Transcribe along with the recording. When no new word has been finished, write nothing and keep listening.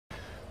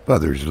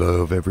Father's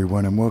love,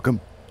 everyone, and welcome.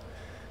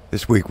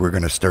 This week we're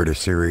going to start a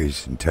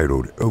series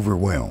entitled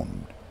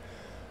Overwhelmed.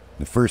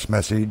 The first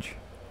message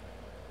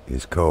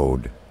is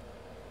called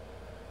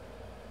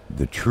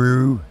The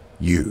True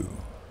You.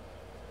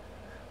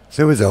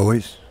 So as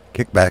always,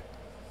 kick back,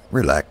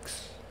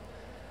 relax,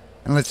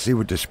 and let's see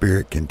what the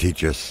Spirit can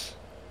teach us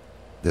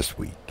this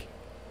week.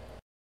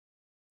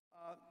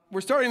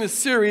 We're starting this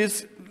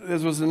series,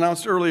 as was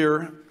announced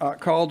earlier,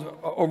 called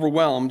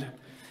Overwhelmed.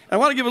 I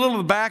want to give a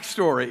little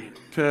backstory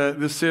to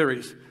this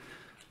series.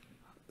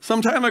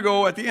 Some time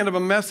ago, at the end of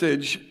a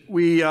message,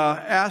 we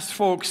asked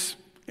folks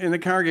in the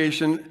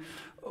congregation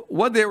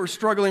what they were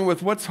struggling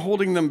with, what's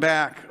holding them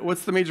back,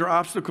 what's the major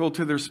obstacle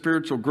to their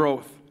spiritual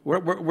growth,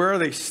 where are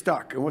they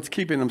stuck, and what's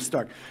keeping them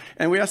stuck.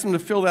 And we asked them to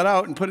fill that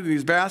out and put it in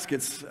these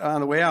baskets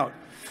on the way out.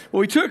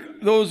 Well, we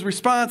took those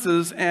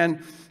responses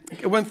and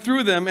went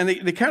through them, and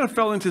they kind of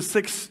fell into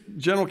 6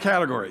 general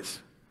categories.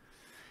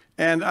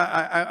 And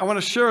I want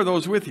to share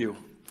those with you.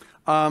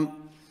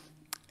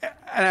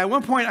 And at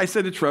one point, I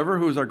said to Trevor,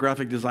 who is our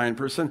graphic design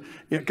person,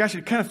 gosh,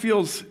 it kind of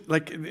feels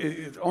like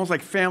it's almost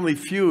like Family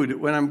Feud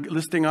when I'm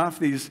listing off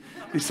these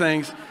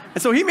things.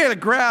 And so he made a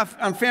graph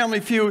on Family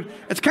Feud.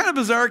 It's kind of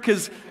bizarre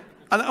because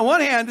on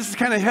one hand, this is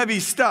kind of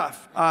heavy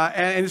stuff,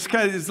 and it's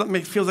kind of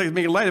feels like it's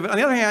making light of it. On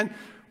the other hand,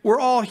 we're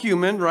all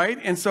human, right?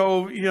 And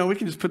so, we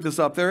can just put this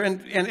up there.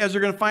 And as you're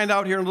going to find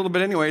out here in a little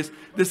bit anyways,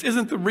 this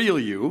isn't the real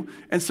you.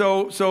 And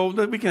so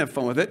we can have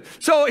fun with it.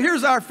 So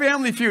here's our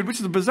Family Feud, which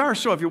is a bizarre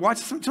show. If you watch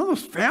some of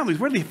those families,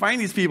 where do they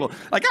find these people?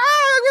 Like,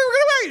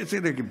 we're going to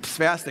wait. They're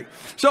spastic.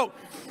 So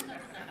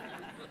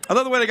I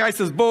love the way the guy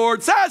says,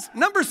 board says,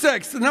 number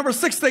 6. The number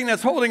 6 thing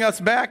that's holding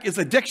us back is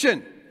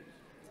addiction.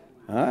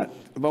 About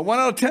 1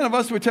 out of 10 of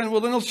us who attend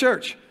Woodland Hills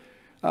Church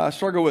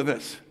struggle with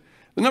this.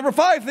 The number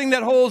 5 thing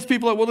that holds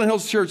people at Woodland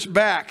Hills Church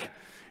back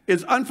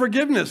is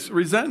unforgiveness,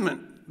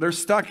 resentment. They're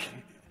stuck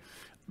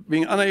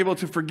being unable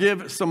to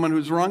forgive someone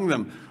who's wronged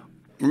them,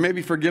 or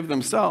maybe forgive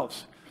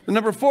themselves. The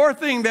number 4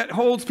 thing that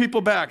holds people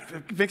back,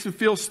 that makes them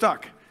feel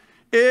stuck,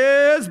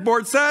 is,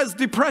 board says,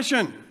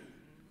 depression.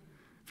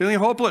 Feeling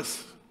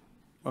hopeless.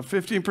 About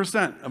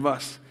 15% of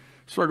us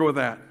struggle with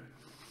that.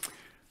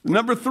 The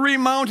number 3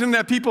 mountain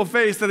that people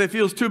face that it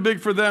feels too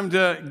big for them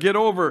to get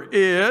over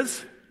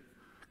is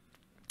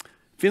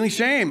feeling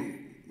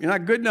shame. You're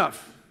not good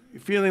enough.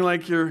 You're feeling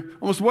like you're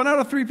almost 1 out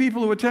of 3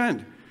 people who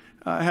attend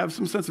have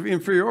some sense of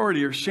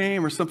inferiority or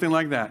shame or something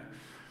like that.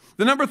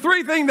 The number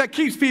 3 thing that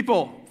keeps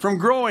people from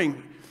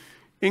growing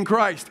in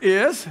Christ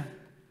is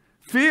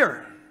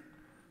fear.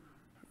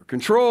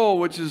 Control,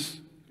 which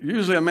is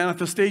usually a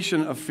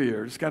manifestation of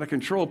fear. It's got to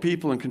control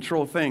people and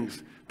control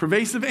things.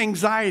 Pervasive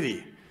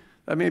anxiety.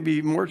 That may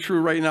be more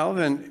true right now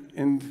than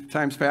in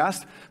times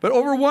past. But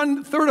over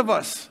 1/3 of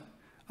us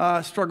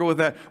struggle with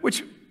that,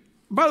 which,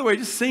 by the way,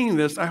 just saying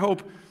this, I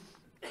hope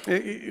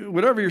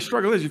whatever your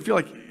struggle is, you feel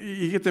like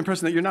you get the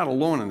impression that you're not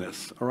alone in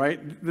this, all right?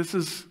 This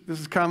is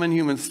common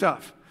human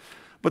stuff.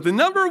 But the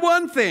number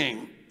 1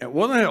 thing at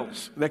Woodland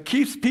Hills that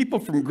keeps people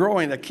from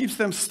growing, that keeps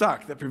them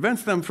stuck, that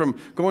prevents them from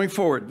going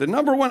forward, the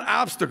number 1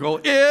 obstacle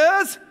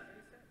is,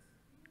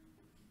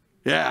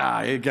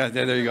 yeah, you got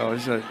that, there you go.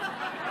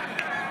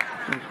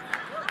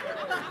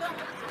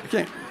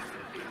 Okay.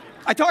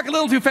 I talk a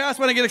little too fast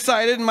when I get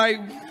excited, and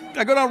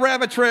I go down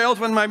rabbit trails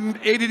when my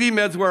ADD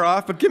meds wear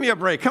off, but give me a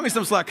break. Cut me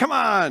some slack. Come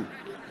on.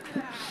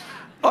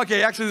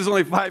 Okay, actually, there's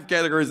only 5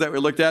 categories that we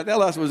looked at. That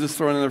last one was just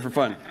thrown in there for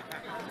fun.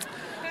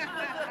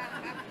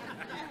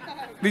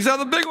 These are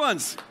the big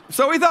ones.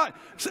 So we thought,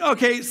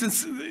 okay,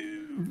 since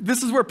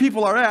this is where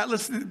people are at,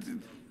 let's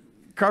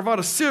carve out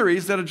a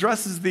series that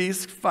addresses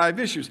these 5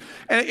 issues.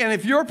 And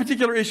if your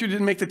particular issue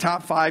didn't make the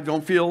top 5,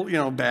 don't feel,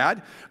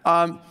 bad.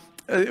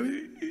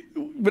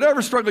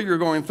 Whatever struggle you're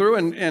going through,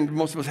 and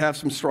most of us have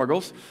some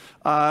struggles,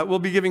 we'll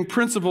be giving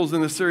principles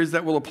in this series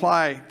that will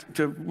apply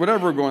to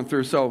whatever we're going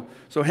through. So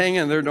hang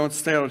in there. Don't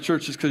stay out of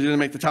church just because you didn't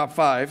make the top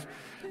 5.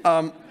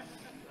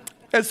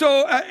 And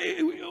so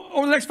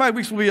over the next 5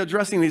 weeks, we'll be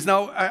addressing these.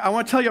 Now, I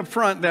want to tell you up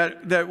front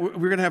that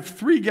we're going to have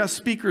 3 guest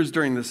speakers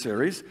during this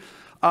series,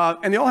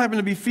 and they all happen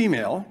to be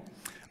female.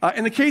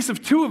 In the case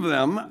of 2 of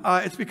them,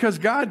 it's because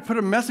God put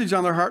a message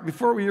on their heart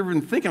before we were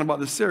even thinking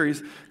about this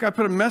series. God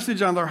put a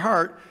message on their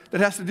heart that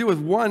has to do with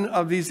one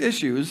of these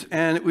issues,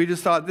 and we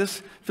just thought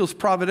this feels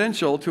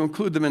providential to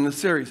include them in the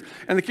series.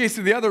 In the case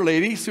of the other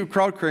lady, Sue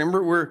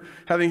Krautkramer, we're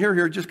having her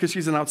here just because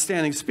she's an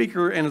outstanding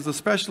speaker and is a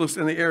specialist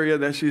in the area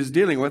that she's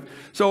dealing with.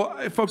 So,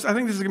 folks, I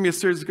think this is going to be a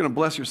series that's going to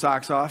bless your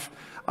socks off,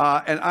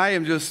 and I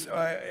am just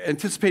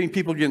anticipating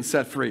people getting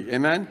set free.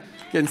 Amen?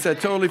 Getting set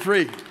totally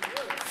free.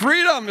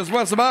 Freedom is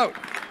what it's about.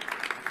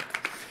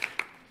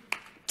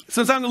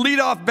 Since I'm the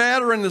lead-off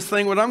batter in this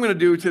thing, what I'm going to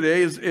do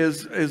today is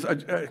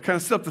kind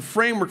of set up the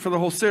framework for the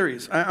whole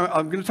series.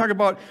 I'm going to talk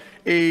about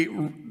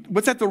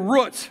what's at the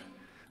root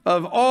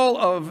of all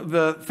of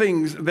the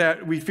things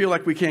that we feel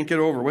like we can't get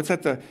over. What's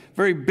at the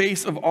very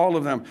base of all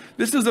of them.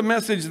 This is a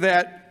message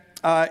that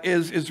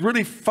is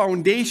really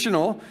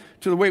foundational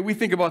to the way we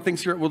think about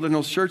things here at Woodland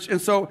Hills Church.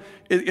 And so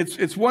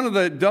it's one of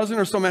the dozen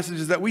or so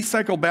messages that we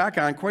cycle back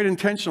on quite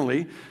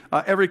intentionally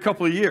every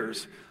couple of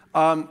years.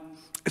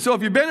 So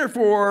if you've been here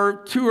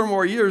for 2 or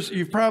more years,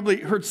 you've probably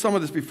heard some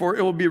of this before.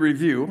 It will be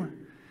review.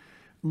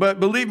 But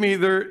believe me,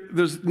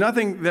 there's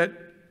nothing that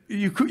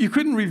you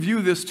couldn't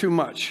review this too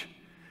much.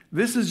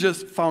 This is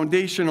just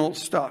foundational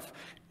stuff.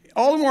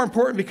 All the more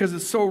important because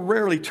it's so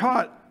rarely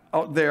taught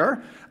out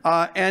there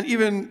and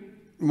even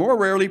more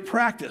rarely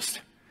practiced.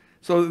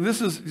 So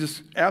this is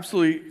just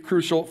absolutely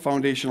crucial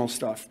foundational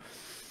stuff.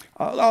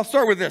 I'll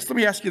start with this. Let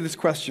me ask you this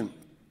question.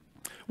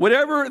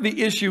 Whatever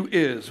the issue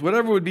is,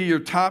 whatever would be your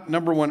top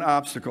number one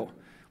obstacle,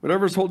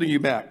 whatever is holding you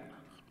back,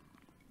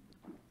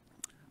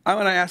 I'm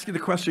going to ask you the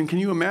question, can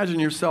you imagine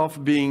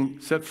yourself being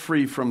set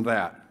free from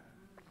that?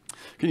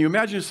 Can you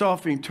imagine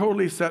yourself being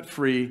totally set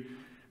free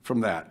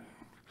from that?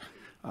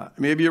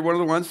 Maybe you're one of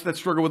the ones that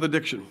struggle with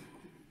addiction.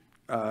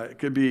 It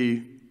could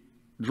be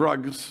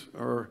drugs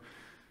or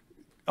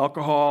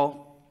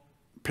alcohol,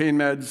 pain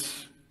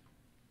meds,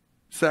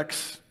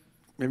 sex.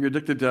 Maybe you're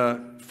addicted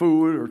to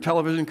food or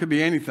television. Could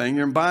be anything.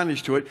 You're in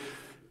bondage to it.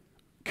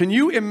 Can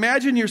you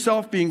imagine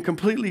yourself being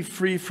completely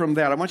free from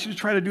that? I want you to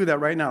try to do that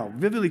right now.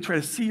 Vividly try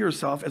to see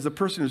yourself as a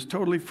person who's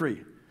totally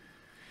free.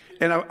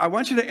 And I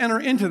want you to enter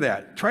into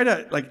that. Try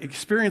to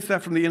experience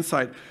that from the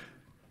inside.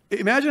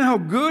 Imagine how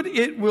good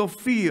it will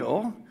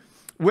feel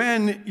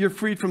when you're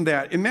freed from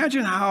that.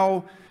 Imagine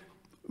all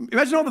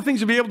the things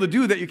you'll be able to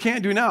do that you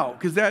can't do now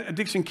because that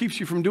addiction keeps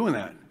you from doing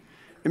that.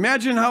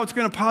 Imagine how it's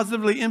going to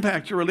positively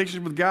impact your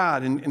relationship with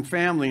God and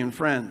family and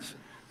friends.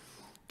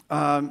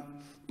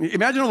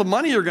 Imagine all the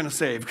money you're going to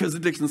save because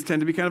addictions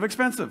tend to be kind of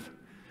expensive.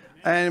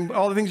 And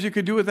all the things you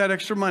could do with that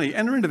extra money.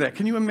 Enter into that.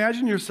 Can you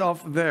imagine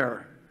yourself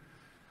there?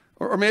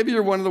 Or maybe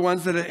you're one of the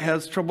ones that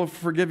has trouble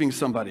forgiving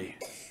somebody.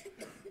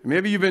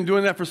 Maybe you've been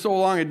doing that for so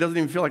long it doesn't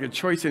even feel like a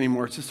choice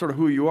anymore. It's just sort of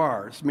who you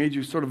are. It's made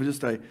you sort of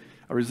just a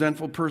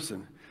resentful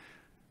person.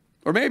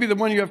 Or maybe the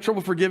one you have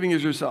trouble forgiving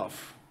is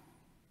yourself.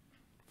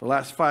 For the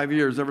last 5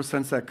 years, ever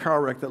since that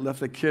car wreck that left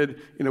the kid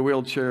in a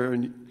wheelchair,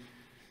 and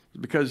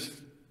because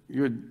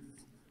you had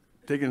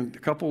taken a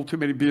couple too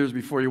many beers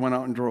before you went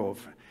out and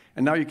drove,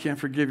 and now you can't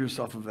forgive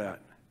yourself of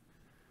that.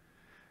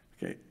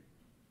 Okay.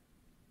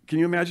 Can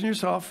you imagine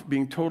yourself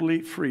being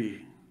totally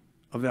free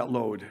of that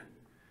load?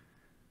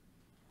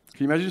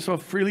 Can you imagine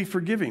yourself freely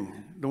forgiving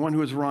the one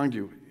who has wronged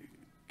you?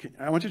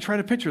 I want you to try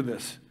to picture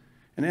this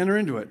and enter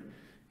into it.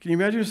 Can you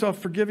imagine yourself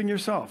forgiving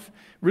yourself?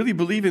 Really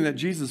believing that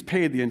Jesus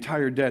paid the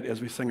entire debt as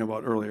we sang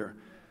about earlier.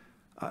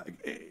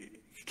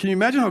 Can you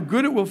imagine how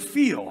good it will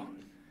feel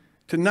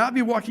to not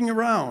be walking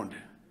around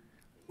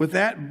with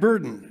that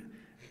burden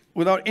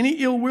without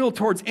any ill will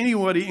towards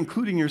anybody,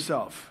 including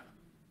yourself?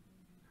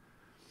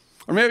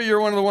 Or maybe you're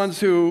one of the ones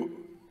who,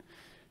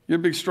 your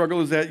big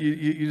struggle is that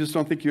you just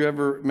don't think you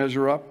ever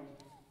measure up.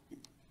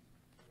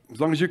 As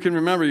long as you can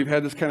remember, you've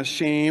had this kind of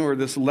shame or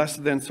this less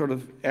than sort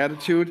of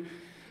attitude.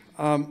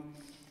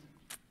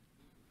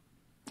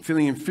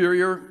 Feeling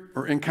inferior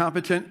or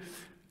incompetent.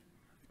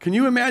 Can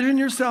you imagine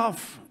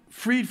yourself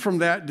freed from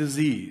that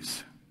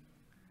disease?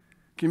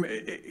 Can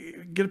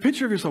you get a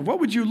picture of yourself? What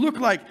would you look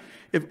like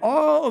if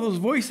all of those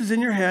voices in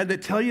your head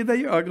that tell you that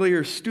you're ugly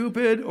or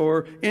stupid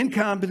or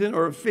incompetent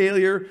or a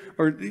failure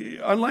or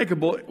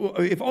unlikable,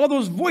 if all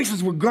those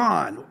voices were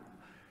gone?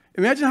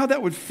 Imagine how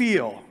that would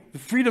feel, the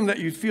freedom that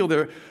you'd feel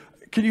there.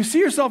 Can you see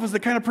yourself as the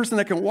kind of person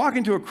that can walk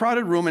into a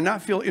crowded room and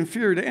not feel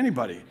inferior to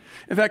anybody?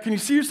 In fact, can you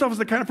see yourself as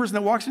the kind of person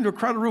that walks into a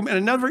crowded room and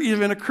it never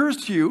even occurs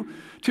to you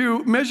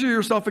to measure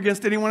yourself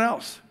against anyone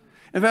else?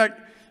 In fact,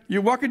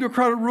 you walk into a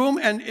crowded room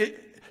and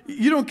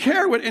you don't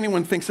care what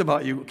anyone thinks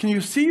about you. Can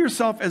you see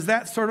yourself as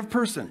that sort of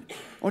person? I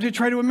want you to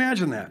try to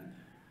imagine that.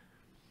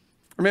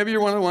 Or maybe you're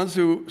one of the ones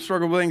who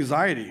struggle with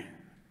anxiety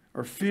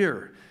or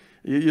fear.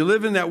 You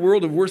live in that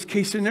world of worst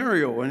case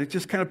scenario and it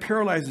just kind of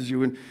paralyzes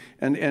you. And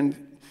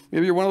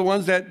maybe you're one of the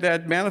ones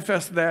that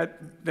manifests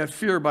that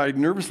fear by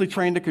nervously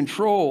trying to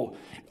control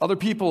other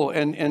people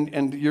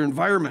and your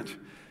environment.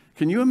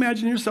 Can you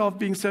imagine yourself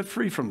being set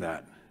free from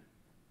that?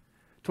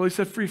 Totally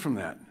set free from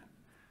that.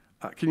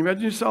 Can you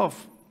imagine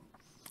yourself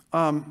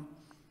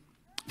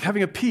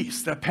having a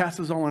peace that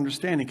passes all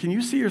understanding? Can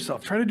you see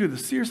yourself? Try to do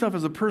this. See yourself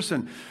as a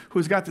person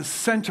who's got the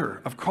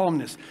center of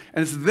calmness.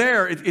 And it's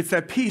there. It's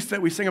that peace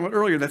that we sang about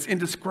earlier that's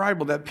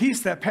indescribable, that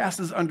peace that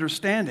passes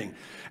understanding.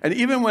 And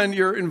even when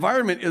your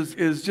environment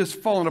is just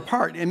falling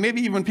apart, and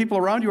maybe even people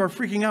around you are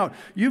freaking out,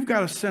 you've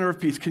got a center of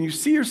peace. Can you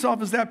see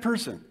yourself as that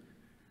person?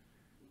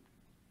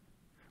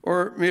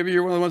 Or maybe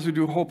you're one of the ones who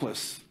do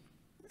hopeless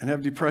and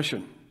have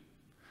depression.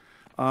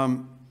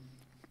 Can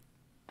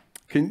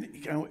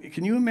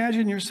you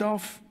imagine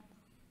yourself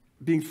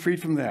being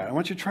freed from that? I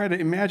want you to try to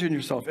imagine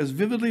yourself as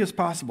vividly as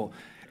possible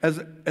as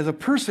a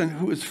person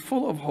who is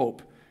full of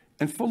hope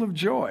and full of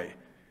joy.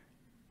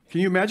 Can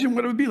you imagine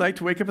what it would be like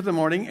to wake up in the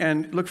morning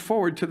and look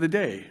forward to the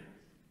day?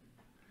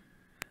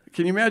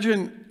 Can you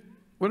imagine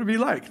what it would be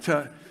like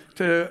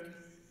to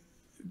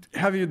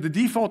have the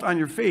default on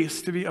your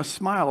face to be a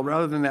smile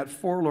rather than that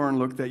forlorn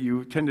look that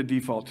you tend to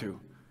default to. Can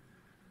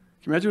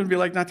you imagine what it would be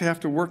like not to have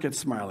to work at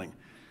smiling?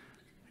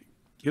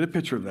 Get a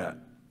picture of that.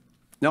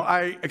 Now,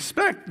 I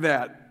expect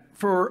that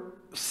for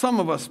some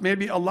of us,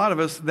 maybe a lot of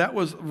us, that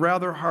was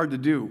rather hard to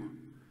do.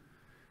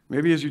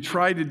 Maybe as you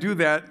try to do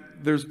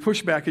that, there's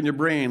pushback in your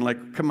brain,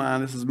 like, come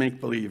on, this is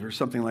make-believe, or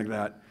something like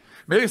that.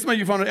 Maybe some of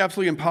you found it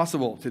absolutely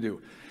impossible to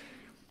do.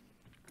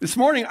 This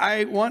morning,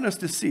 I want us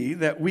to see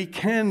that we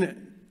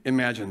can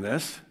imagine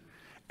this.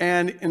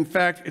 And in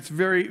fact, it's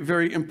very,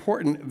 very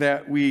important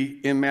that we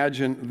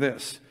imagine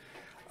this.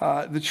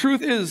 The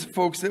truth is,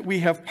 folks, that we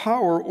have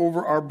power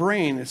over our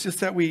brain. It's just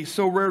that we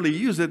so rarely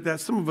use it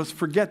that some of us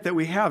forget that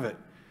we have it.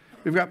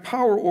 We've got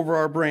power over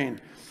our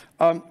brain.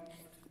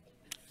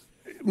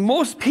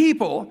 Most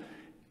people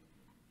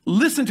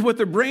listen to what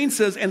their brain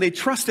says and they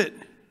trust it.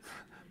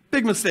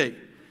 Big mistake.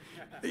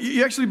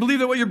 You actually believe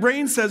that what your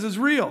brain says is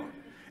real.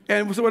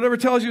 And so whatever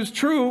tells you is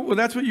true, well,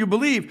 that's what you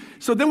believe.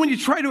 So then when you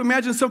try to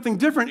imagine something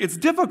different, it's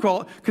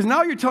difficult because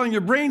now you're telling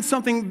your brain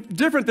something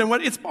different than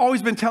what it's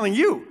always been telling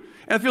you.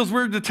 And it feels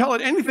weird to tell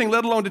it anything,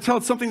 let alone to tell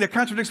it something that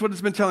contradicts what it's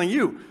been telling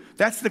you.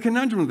 That's the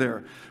conundrum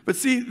there. But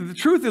see, the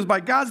truth is, by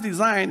God's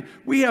design,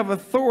 we have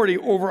authority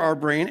over our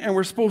brain, and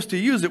we're supposed to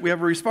use it. We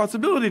have a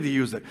responsibility to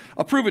use it.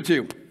 I'll prove it to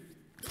you.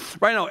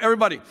 Right now,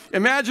 everybody,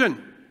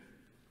 imagine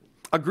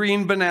a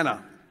green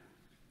banana.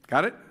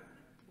 Got it?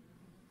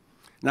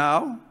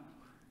 Now,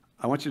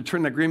 I want you to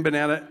turn that green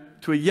banana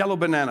to a yellow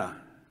banana.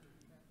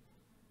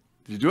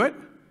 Did you do it?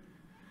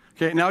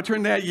 Okay, now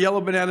turn that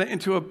yellow banana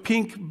into a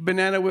pink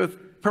banana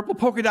with purple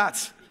polka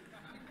dots.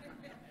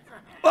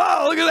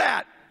 Oh, look at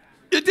that.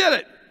 You did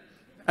it.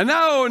 And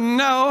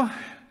now,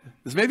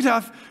 this may be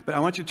tough, but I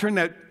want you to turn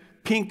that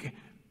pink,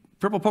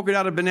 purple polka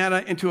dotted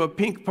banana into a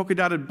pink polka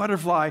dotted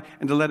butterfly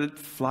and to let it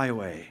fly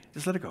away.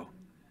 Just let it go.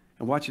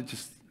 And watch it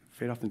just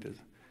fade off into this.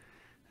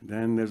 And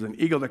then there's an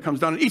eagle that comes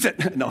down and eats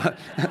it. No.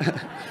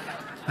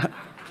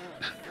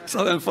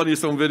 Saw that in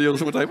Funny-Stone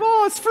videos one time.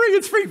 Oh, it's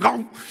free.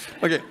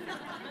 Okay.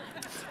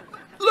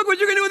 Look what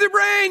you can do with your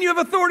brain. You have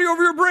authority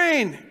over your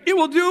brain. It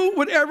will do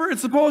whatever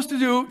it's supposed to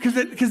do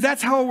because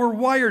that's how we're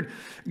wired.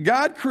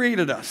 God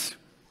created us,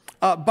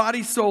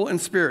 body, soul, and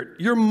spirit.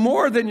 You're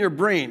more than your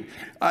brain.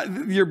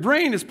 Your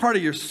brain is part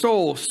of your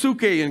soul,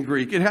 suke in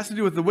Greek. It has to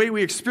do with the way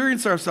we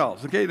experience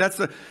ourselves, okay? That's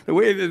the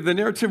way, the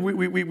narrative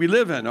we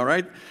live in, all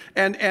right?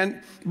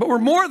 But we're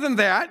more than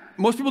that.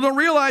 Most people don't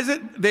realize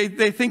it. They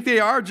think they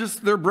are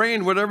just their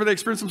brain, whatever they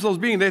experience themselves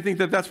being. They think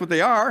that that's what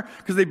they are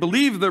because they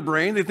believe their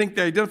brain. They think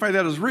they identify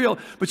that as real.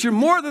 But you're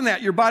more than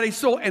that. Your body,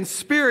 soul, and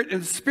spirit.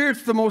 And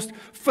spirit's the most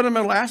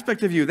fundamental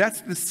aspect of you.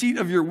 That's the seat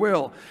of your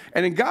will.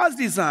 And in God's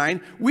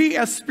design, we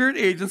as spirit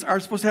agents are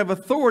supposed to have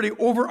authority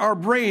over our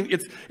brain.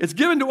 It's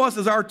given to us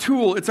as our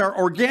tool. It's our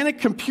organic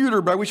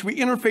computer by which we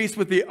interface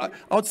with the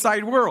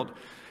outside world.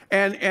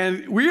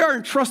 And we are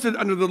entrusted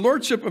under the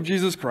lordship of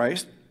Jesus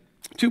Christ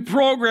to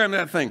program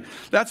that thing.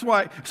 That's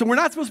why, so we're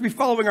not supposed to be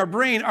following our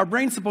brain. Our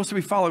brain's supposed to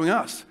be following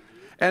us.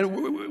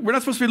 And we're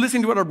not supposed to be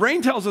listening to what our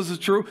brain tells us is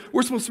true.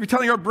 We're supposed to be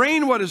telling our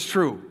brain what is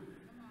true.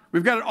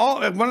 We've got it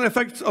all. One of the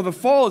effects of the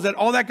fall is that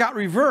all that got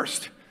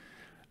reversed.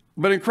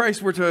 But in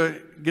Christ, we're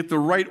to get the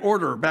right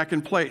order back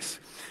in place.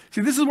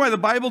 See, this is why the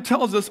Bible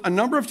tells us a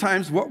number of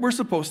times what we're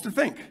supposed to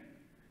think,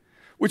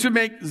 which would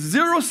make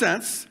zero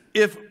sense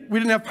if we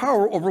didn't have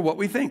power over what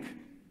we think.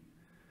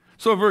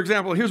 So, for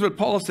example, here's what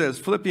Paul says,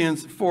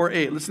 Philippians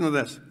 4:8. Listen to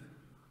this.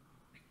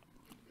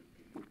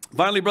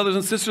 Finally, brothers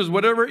and sisters,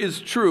 whatever is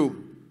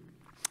true,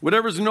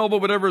 whatever is noble,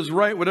 whatever is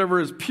right, whatever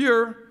is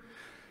pure,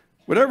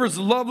 whatever is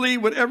lovely,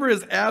 whatever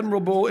is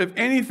admirable, if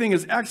anything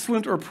is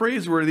excellent or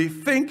praiseworthy,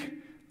 think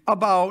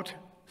about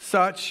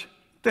such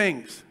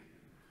things.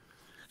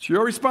 It's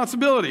your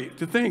responsibility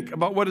to think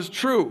about what is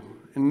true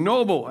and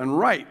noble and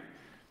right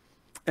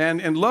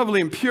and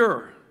lovely and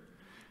pure.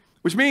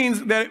 Which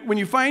means that when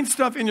you find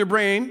stuff in your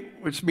brain,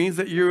 which means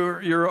that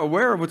you're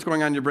aware of what's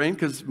going on in your brain,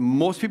 because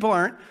most people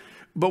aren't,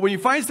 but when you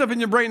find stuff in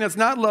your brain that's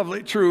not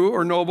lovely, true,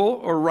 or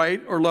noble, or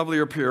right, or lovely,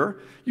 or pure,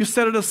 you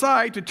set it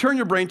aside to turn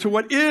your brain to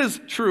what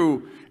is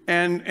true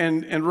and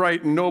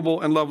right, and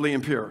noble, and lovely,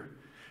 and pure.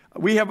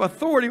 We have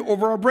authority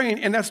over our brain,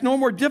 and that's no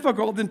more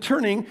difficult than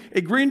turning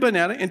a green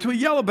banana into a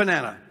yellow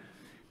banana.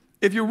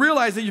 If you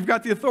realize that you've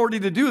got the authority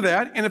to do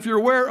that, and if you're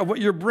aware of what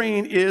your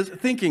brain is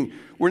thinking,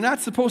 we're not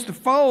supposed to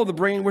follow the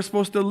brain, we're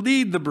supposed to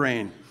lead the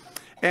brain.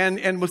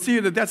 And we'll see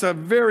that that's a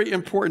very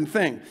important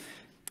thing.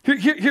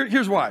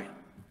 Here's why.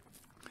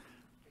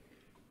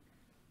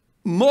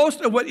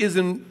 Most of what is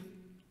in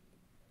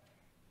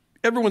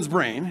everyone's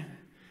brain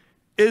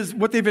is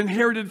what they've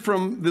inherited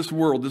from this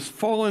world, this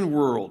fallen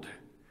world.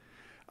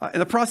 In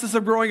the process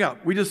of growing up,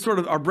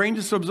 our brain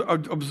just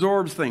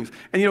absorbs things.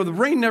 And the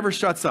brain never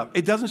shuts up.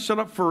 It doesn't shut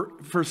up for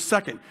a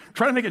second.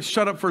 Try to make it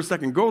shut up for a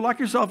second. Go lock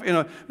yourself in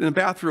a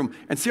bathroom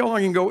and see how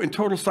long you can go in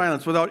total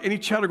silence without any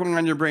chatter going on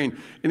in your brain.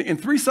 In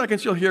 3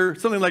 seconds, you'll hear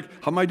something like,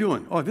 how am I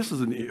doing? Oh, this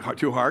isn't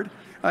too hard.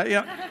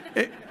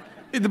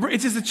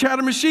 It's just a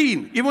chatter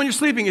machine. Even when you're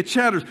sleeping, it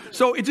chatters.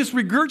 So it just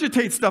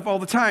regurgitates stuff all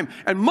the time.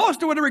 And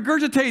most of what it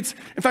regurgitates,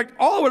 in fact,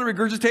 all of what it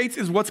regurgitates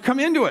is what's come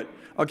into it.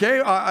 Okay?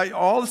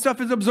 All the stuff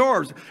it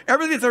absorbs.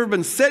 Everything that's ever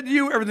been said to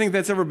you, everything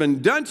that's ever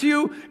been done to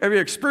you, every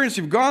experience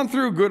you've gone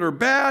through, good or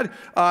bad,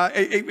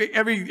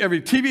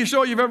 every TV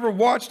show you've ever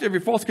watched, every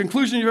false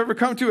conclusion you've ever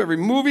come to, every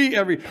movie,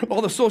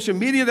 all the social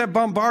media that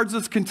bombards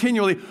us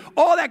continually,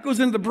 all that goes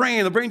into the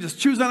brain. The brain just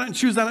chews on it and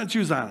chews on it and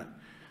chews on it.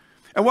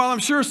 And while I'm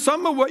sure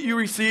some of what you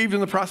received in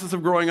the process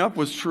of growing up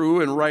was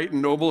true and right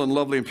and noble and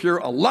lovely and pure,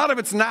 a lot of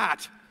it's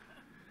not.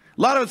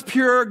 A lot of it's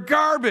pure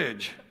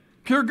garbage.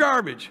 Pure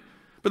garbage.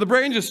 But the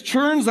brain just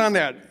churns on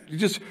that. It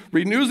just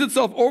renews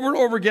itself over and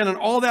over again, and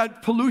all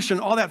that pollution,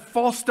 all that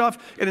false stuff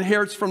it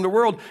inherits from the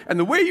world. And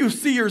the way you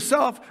see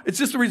yourself, it's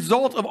just a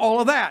result of all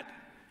of that.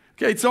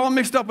 Okay, it's all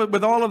mixed up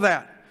with all of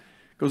that.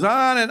 It goes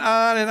on and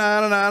on and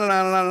on and on and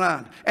on and on and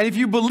on. And if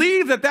you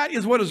believe that that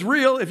is what is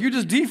real, if you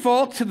just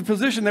default to the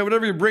position that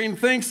whatever your brain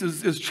thinks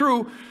is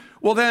true,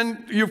 well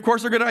then you of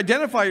course are going to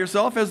identify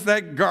yourself as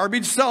that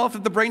garbage self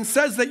that the brain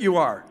says that you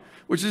are,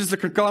 which is a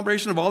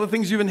conglomeration of all the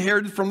things you've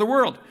inherited from the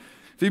world.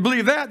 If you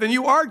believe that, then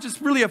you are just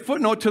really a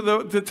footnote to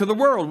the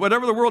world.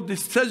 Whatever the world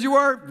says you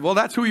are, well,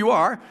 that's who you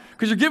are,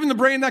 because you're giving the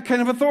brain that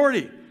kind of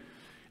authority.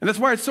 And that's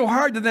why it's so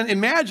hard to then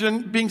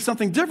imagine being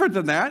something different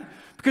than that,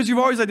 because you've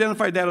always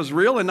identified that as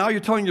real, and now you're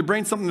telling your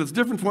brain something that's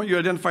different from what you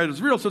identified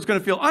as real, so it's going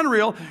to feel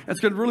unreal, and it's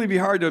going to really be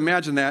hard to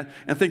imagine that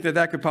and think that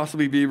that could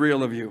possibly be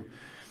real of you.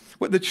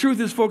 But the truth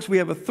is, folks, we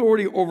have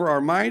authority over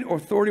our mind,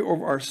 authority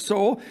over our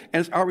soul,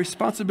 and it's our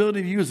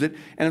responsibility to use it.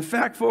 And in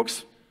fact,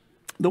 folks,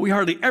 though we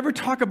hardly ever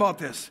talk about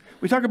this,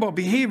 we talk about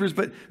behaviors,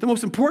 but the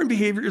most important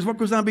behavior is what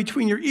goes on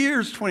between your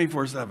ears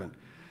 24/7.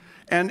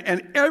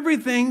 And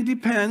everything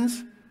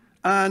depends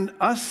on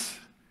us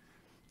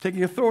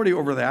taking authority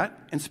over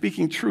that and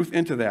speaking truth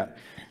into that.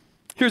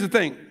 Here's the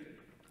thing.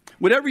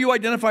 Whatever you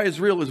identify as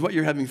real is what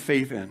you're having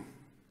faith in.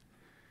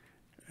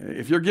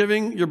 If you're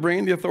giving your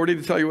brain the authority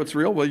to tell you what's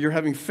real, well, you're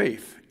having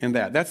faith in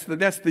that. That's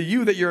the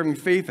you that you're having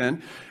faith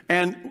in.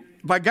 And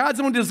by God's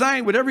own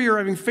design, whatever you're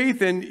having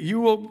faith in, you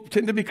will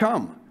tend to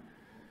become.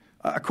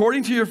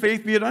 According to your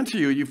faith, be it unto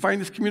you. You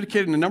find this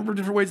communicated in a number of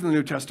different ways in the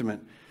New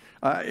Testament.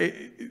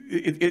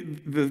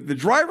 The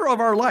driver of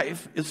our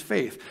life is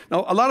faith.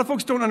 Now, a lot of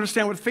folks don't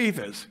understand what faith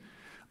is.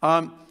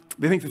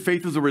 They think that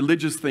faith is a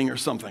religious thing or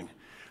something.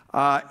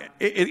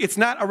 It's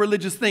not a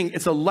religious thing.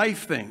 It's a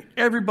life thing.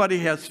 Everybody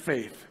has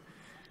faith.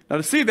 Now,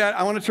 to see that,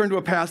 I want to turn to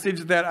a passage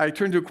that I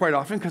turn to quite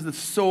often because it's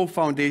so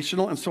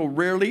foundational and so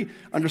rarely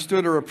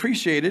understood or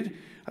appreciated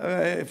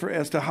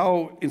as to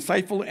how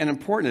insightful and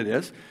important it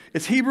is.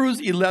 It's Hebrews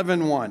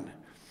 11:1.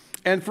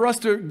 And for us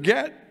to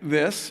get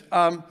this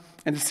and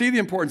to see the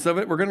importance of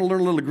it, we're going to learn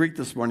a little Greek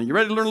this morning. You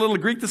ready to learn a little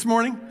Greek this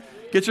morning?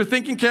 Get your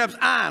thinking caps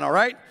on, all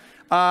right?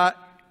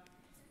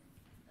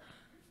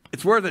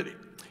 It's worth it.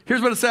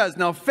 Here's what it says.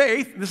 Now,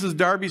 faith, this is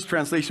Darby's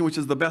translation, which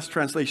is the best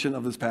translation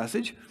of this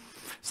passage.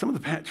 Some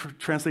of the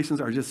translations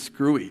are just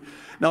screwy.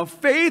 Now,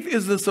 faith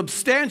is the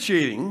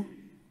substantiating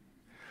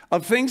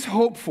of things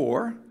hoped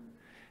for,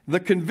 the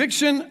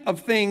conviction of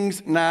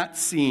things not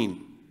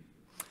seen.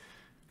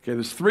 Okay,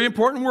 there's three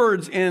important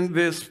words in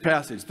this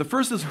passage. The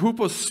first is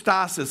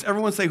hypostasis.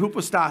 Everyone say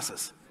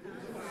hypostasis.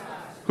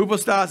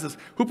 Hypostasis.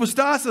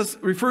 Hypostasis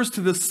refers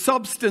to the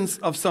substance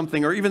of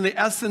something, or even the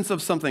essence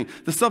of something.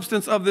 The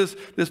substance of this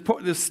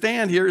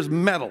stand here is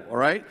metal, all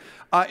right?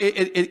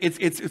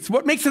 It's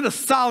what makes it a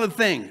solid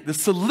thing, the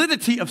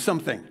solidity of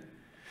something.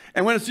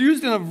 And when it's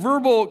used in a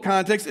verbal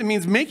context, it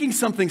means making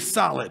something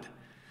solid.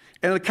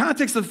 And in the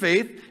context of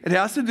faith, it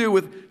has to do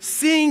with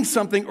seeing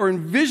something or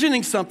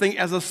envisioning something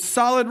as a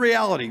solid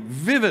reality,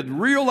 vivid,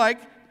 real-like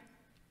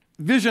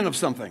vision of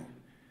something.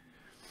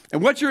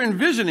 And what you're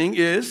envisioning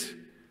is,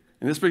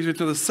 and this brings me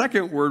to the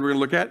second word we're going to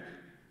look at,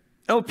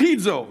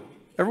 elpizo.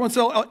 Everyone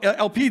say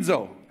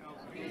elpizo.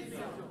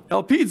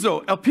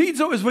 Elpizo.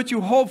 Elpizo is what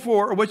you hope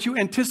for or what you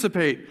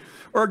anticipate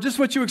or just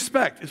what you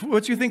expect. It's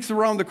what you think's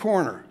around the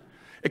corner.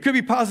 It could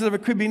be positive,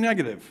 it could be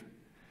negative.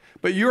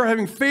 But you're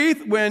having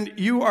faith when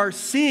you are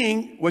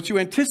seeing what you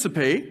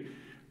anticipate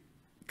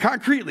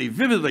concretely,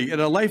 vividly, in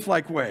a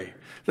lifelike way.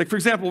 Like, for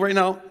example, right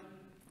now,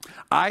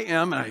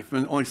 and I've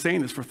been only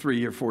saying this for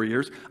 3 or 4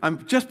 years,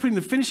 I'm just putting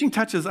the finishing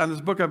touches on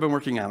this book I've been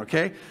working on,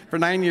 okay, for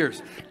 9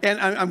 years. And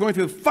I'm going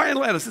through the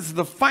final edits. This is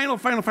the final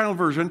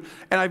version,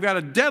 and I've got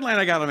a deadline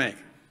I got to make.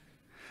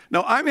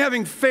 Now, I'm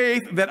having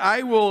faith that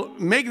I will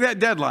make that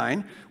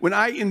deadline when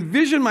I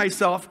envision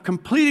myself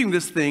completing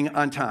this thing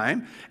on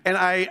time, and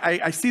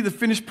I see the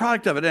finished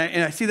product of it,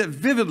 and I see that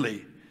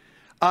vividly.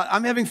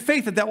 I'm having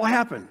faith that that will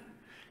happen.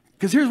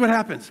 Because here's what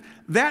happens.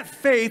 That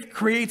faith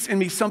creates in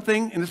me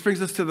something, and this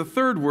brings us to the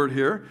third word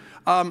here,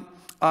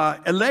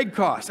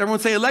 elegkos. Everyone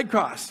say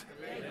elegkos.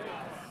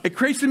 It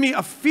creates in me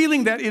a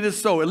feeling that it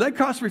is so.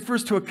 Elegkos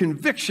refers to a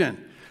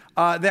conviction.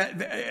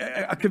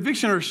 A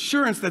conviction or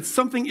assurance that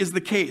something is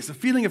the case, a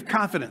feeling of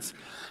confidence.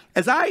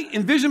 As I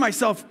envision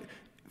myself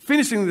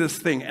finishing this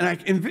thing, and I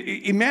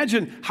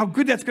imagine how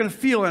good that's going to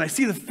feel, and I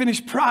see the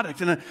finished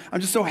product, and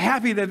I'm just so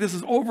happy that this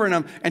is over, and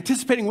I'm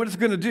anticipating what it's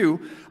going to do.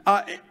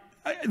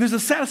 There's a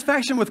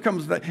satisfaction that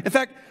comes with that. In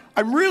fact,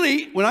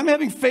 when I'm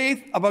having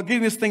faith about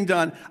getting this thing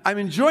done, I'm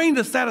enjoying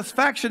the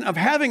satisfaction of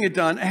having it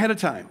done ahead of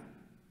time.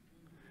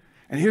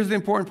 And here's the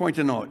important point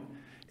to note.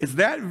 It's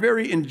that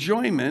very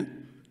enjoyment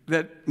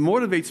that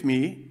motivates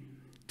me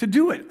to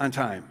do it on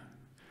time.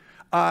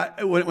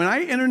 When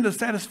I enter into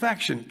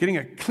satisfaction, getting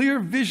a clear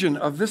vision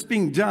of this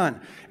being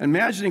done,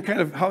 imagining kind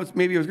of how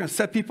maybe it was going to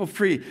set people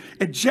free,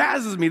 it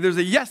jazzes me. There's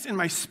a yes in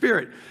my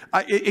spirit.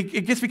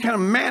 It gets me kind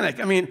of manic.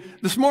 I mean,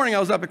 this morning I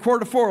was up at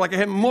 3:45, like I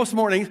have most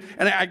mornings,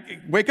 and I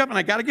wake up and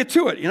I got to get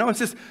to it. You know, it's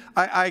just,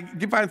 I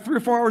get by 3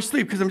 or 4 hours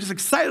sleep because I'm just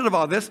excited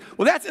about this.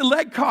 Well, that's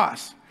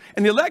elegkos.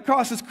 And the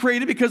elegkos is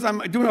created because I'm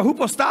doing a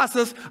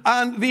hypostasis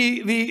on the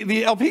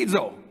elpizo.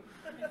 All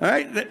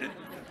right?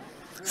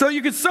 So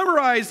you could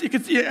summarize,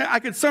 I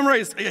could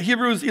summarize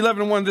Hebrews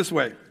 11:1 this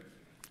way.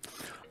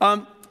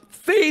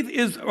 Faith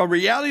is a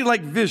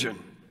reality-like vision,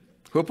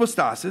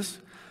 hypostasis,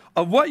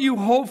 of what you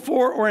hope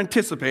for or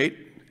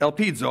anticipate,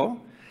 elpizo,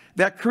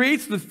 that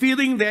creates the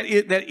feeling that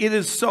it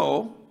is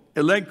so,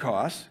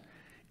 elegkos,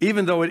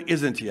 even though it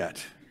isn't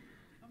yet.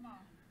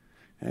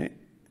 Okay?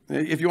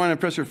 If you want to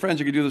impress your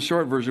friends, you could do the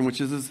short version, which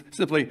is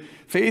simply,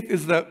 faith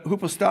is the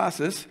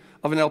hypostasis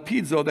of an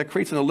elpizo that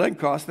creates an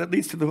elegkos that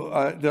leads to the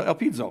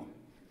elpizo.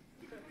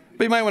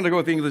 But you might want to go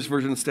with the English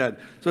version instead.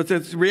 So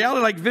it's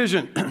reality-like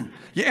vision.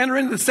 You enter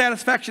into the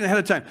satisfaction ahead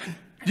of time.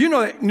 Do you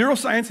know that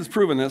neuroscience has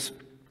proven this?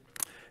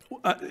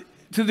 To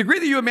the degree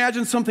that you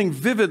imagine something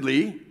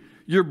vividly,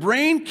 your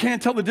brain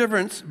can't tell the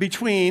difference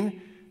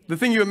between the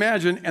thing you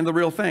imagine and the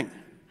real thing.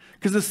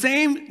 Because the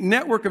same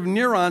network of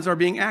neurons are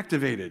being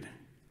activated.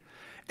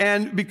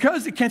 And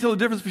because it can't tell the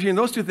difference between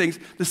those two things,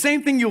 the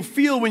same thing you'll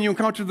feel when you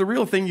encounter the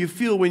real thing, you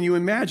feel when you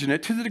imagine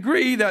it, to the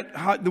degree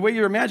that the way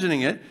you're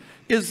imagining it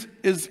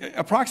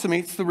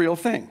approximates the real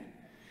thing.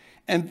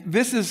 And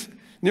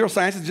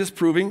neuroscience is just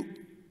proving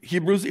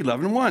Hebrews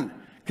 11:1,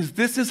 because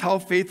this is how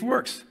faith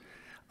works.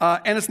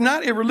 And it's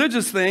not a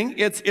religious thing,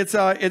 it's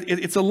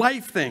a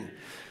life thing.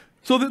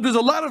 So there's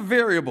a lot of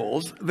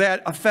variables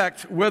that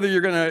affect whether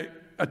you're going to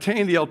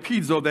attain the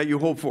elpizo that you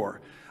hope for,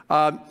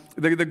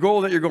 the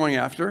goal that you're going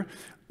after.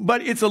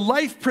 But it's a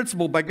life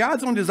principle. By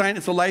God's own design,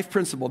 it's a life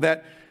principle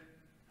that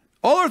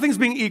all other things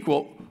being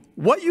equal,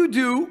 what you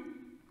do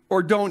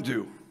or don't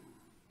do,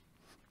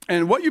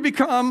 and what you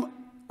become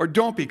or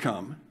don't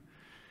become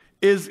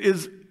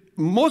is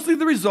mostly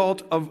the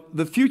result of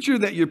the future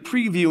that you're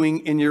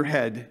previewing in your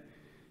head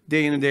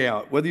day in and day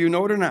out, whether you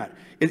know it or not.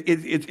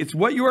 It's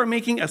what you are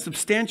making a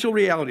substantial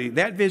reality.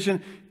 That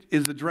vision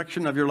is the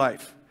direction of your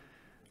life.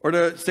 Or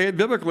to say it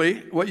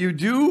biblically, what you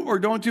do or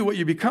don't do, what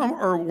you become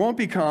or won't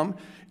become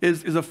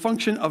is a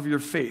function of your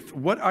faith.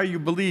 What are you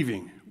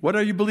believing? What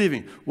are you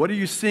believing? What are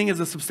you seeing as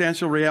a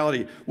substantial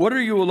reality? What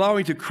are you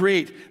allowing to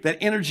create that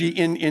energy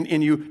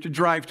in you to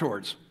drive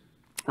towards?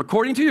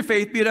 According to your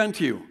faith, be it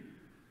unto you.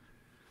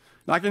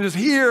 Now, I can just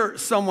hear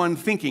someone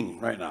thinking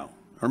right now.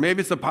 Or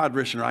maybe it's a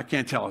parishioner. I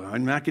can't tell.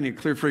 I'm not getting a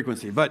clear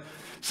frequency. But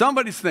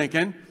somebody's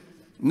thinking,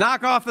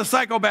 knock off the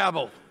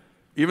psychobabble.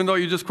 Even though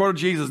you just quoted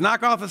Jesus.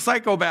 Knock off the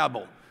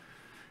psychobabble.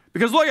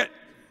 Because look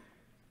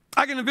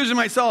I can envision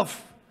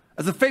myself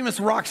as a famous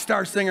rock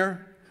star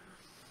singer.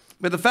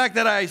 But the fact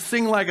that I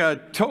sing like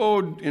a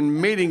toad in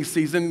mating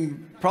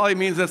season probably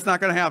means that's not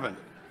going to happen.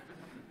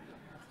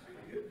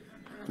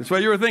 That's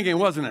what you were thinking,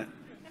 wasn't it?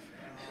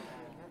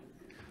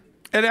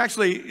 And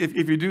actually,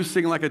 if you do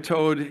sing like a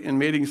toad in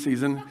mating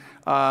season,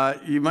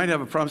 you might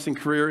have a promising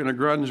career in a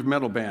grunge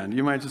metal band.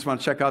 You might just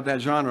want to check out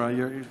that genre.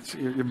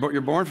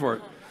 You're born for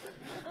it.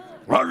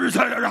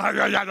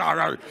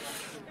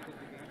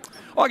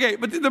 Okay,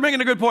 but they're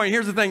making a good point.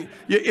 Here's the thing.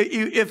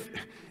 If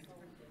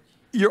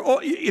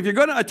you're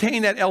going to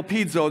attain that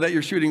elpizo that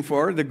you're shooting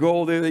for, the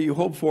goal that you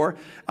hope for,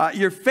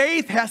 your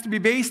faith has to be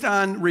based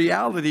on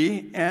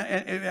reality.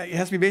 It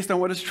has to be based on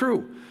what is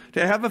true.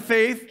 To have a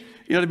faith,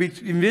 to be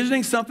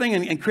envisioning something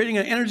and creating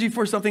an energy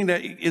for something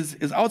that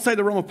is outside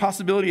the realm of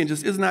possibility and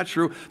just is not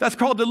true, that's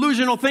called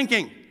delusional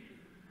thinking.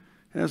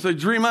 So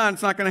dream on,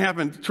 it's not going to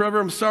happen.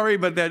 Trevor, I'm sorry,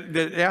 but that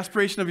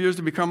aspiration of yours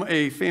to become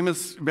a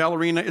famous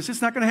ballerina, it's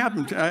just not going to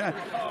happen.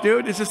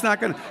 Dude, it's just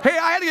not going to.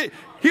 Hey,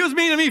 he was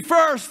mean to me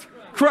first.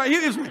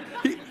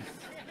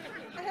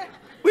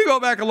 We go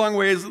back a long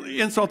ways.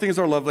 Insulting is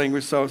our love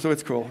language, so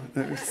it's cool.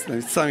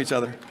 It's on each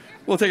other.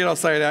 We'll take it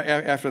outside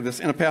after this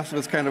in a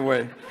pacifist kind of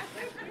way.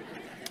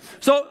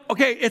 So,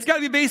 okay, it's got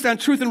to be based on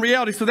truth and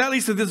reality. So that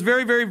leads to this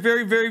very, very,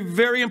 very, very,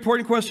 very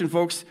important question,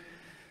 folks.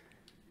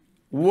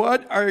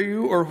 What are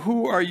you or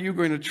who are you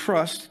going to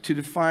trust to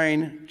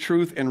define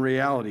truth and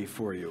reality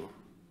for you?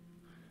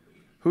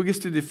 Who gets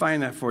to define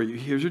that for you?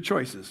 Here's your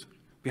choices.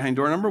 Behind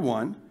door number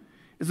 1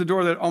 is a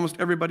door that almost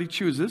everybody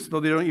chooses, though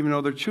they don't even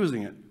know they're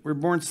choosing it. We're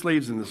born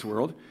slaves in this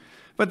world.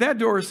 But that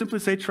door is simply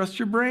say, trust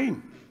your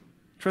brain.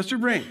 Trust your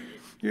brain.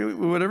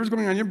 Whatever's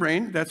going on in your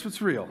brain, that's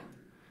what's real.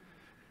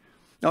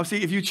 Now,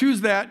 see, if you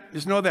choose that,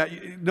 just know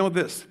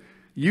this.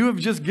 You have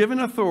just given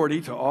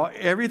authority to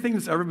everything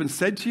that's ever been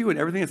said to you and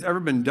everything that's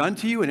ever been done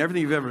to you and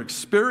everything you've ever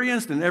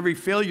experienced and every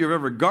failure you've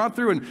ever gone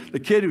through and the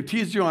kid who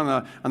teased you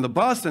on the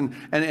bus and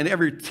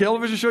every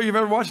television show you've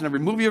ever watched and every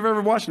movie you've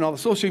ever watched and all the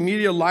social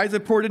media lies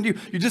that poured into you.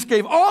 You just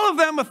gave all of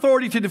them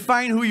authority to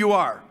define who you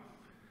are,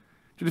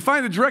 to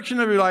define the direction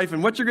of your life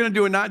and what you're going to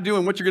do and not do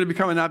and what you're going to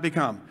become and not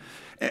become.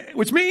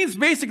 Which means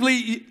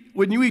basically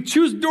when we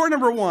choose door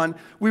number one,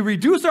 we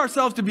reduce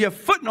ourselves to be a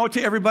footnote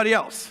to everybody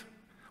else.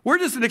 We're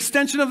just an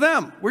extension of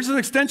them. We're just an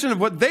extension of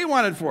what they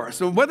wanted for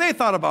us and what they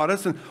thought about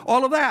us and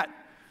all of that.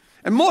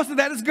 And most of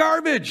that is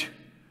garbage.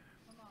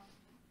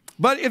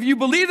 But if you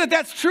believe that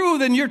that's true,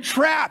 then you're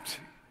trapped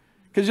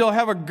because you'll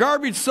have a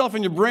garbage self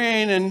in your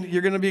brain and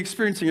you're going to be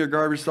experiencing your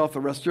garbage self the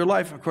rest of your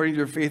life according to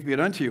your faith be it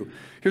unto you.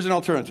 Here's an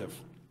alternative.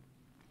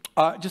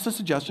 Just a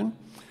suggestion.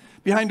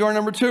 Behind door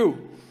number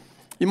two,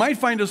 you might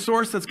find a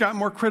source that's got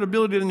more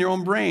credibility than your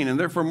own brain, and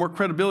therefore more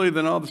credibility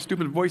than all the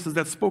stupid voices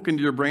that spoke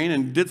into your brain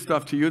and did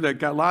stuff to you that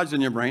got lodged in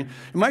your brain.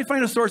 You might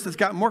find a source that's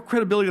got more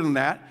credibility than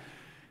that.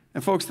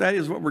 And folks, that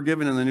is what we're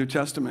given in the New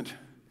Testament.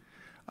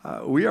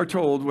 We are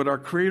told what our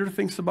Creator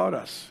thinks about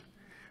us.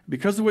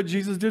 Because of what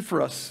Jesus did for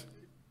us,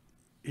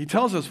 He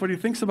tells us what He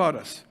thinks about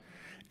us.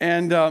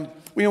 And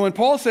when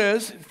Paul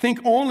says, think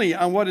only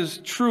on what is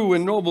true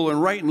and noble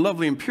and right and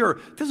lovely and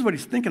pure, this is what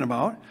he's thinking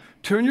about.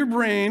 Turn your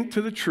brain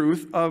to the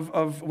truth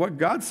of what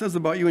God says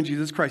about you in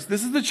Jesus Christ.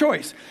 This is the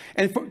choice.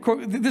 And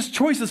this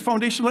choice is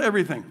foundational to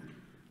everything.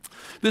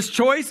 This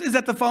choice is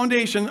at the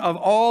foundation of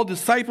all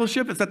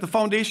discipleship. It's at the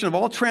foundation of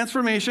all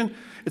transformation.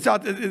 It's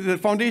at the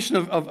foundation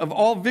of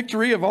all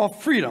victory, of all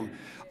freedom.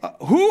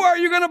 Who are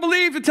you going to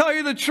believe to tell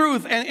you the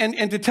truth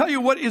and to tell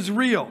you what is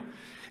real?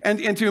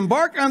 And to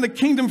embark on the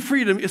kingdom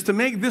freedom is to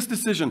make this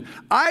decision.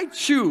 I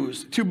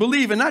choose to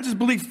believe, and not just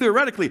believe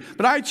theoretically,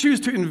 but I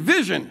choose to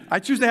envision. I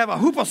choose to have a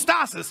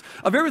hypostasis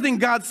of everything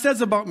God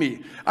says about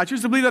me. I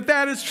choose to believe that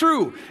that is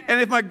true.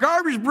 And if my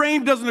garbage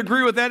brain doesn't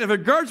agree with that, if a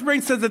garbage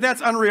brain says that that's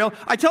unreal,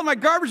 I tell my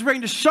garbage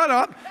brain to shut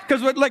up,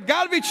 because let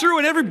God be true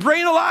and every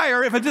brain a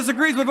liar if it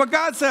disagrees with what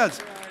God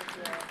says.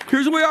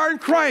 Here's who we are in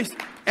Christ.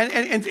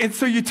 And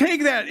so you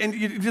take that, and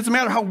it doesn't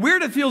matter how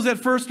weird it feels at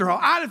first or how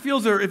odd it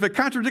feels or if it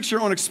contradicts your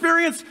own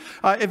experience,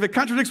 if it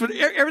contradicts with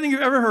everything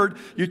you've ever heard,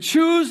 you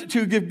choose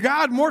to give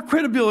God more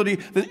credibility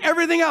than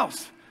everything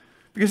else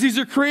because He's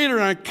your Creator,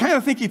 and I kind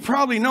of think He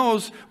probably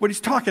knows what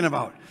He's talking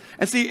about.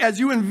 And see, as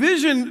you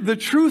envision the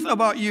truth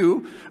about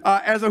you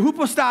as a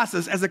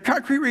hypostasis, as a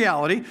concrete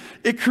reality,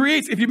 it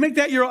creates, if you make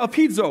that your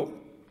apizo,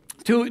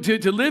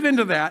 to live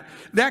into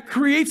that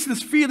creates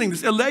this feeling,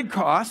 this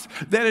elegkos,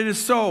 that it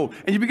is so.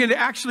 And you begin to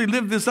actually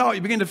live this out.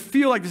 You begin to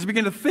feel like this. You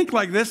begin to think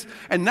like this.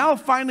 And now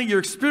finally your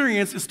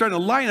experience is starting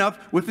to line up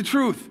with the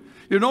truth.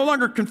 You're no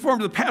longer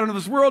conformed to the pattern of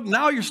this world.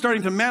 Now you're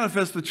starting to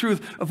manifest the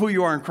truth of who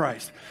you are in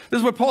Christ. This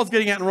is what Paul's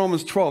getting at in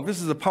Romans 12.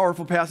 This is a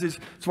powerful passage,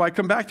 so I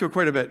come back to it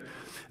quite a bit.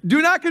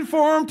 Do not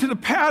conform to the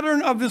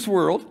pattern of this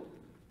world,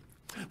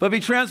 but be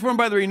transformed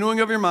by the renewing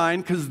of your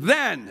mind, because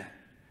then,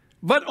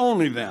 but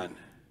only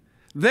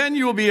then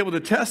you will be able to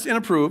test and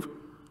approve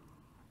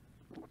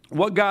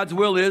what God's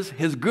will is,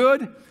 His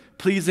good,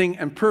 pleasing,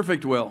 and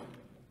perfect will.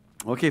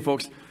 Okay,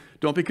 folks,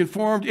 don't be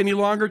conformed any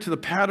longer to the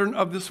pattern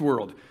of this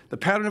world. The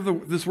pattern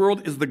of this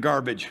world is the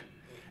garbage.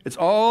 It's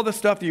all the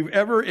stuff that you've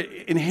ever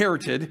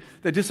inherited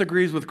that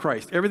disagrees with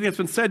Christ. Everything that's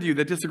been said to you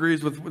that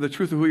disagrees with the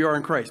truth of who you are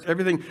in Christ.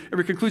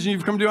 Every conclusion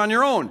you've come to on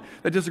your own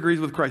that disagrees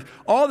with Christ.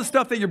 All the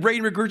stuff that your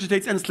brain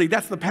regurgitates endlessly,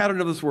 that's the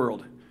pattern of this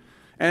world.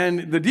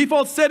 And the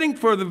default setting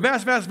for the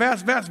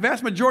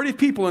vast majority of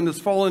people in this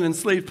fallen,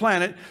 enslaved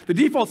planet, the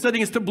default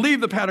setting is to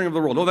believe the pattern of the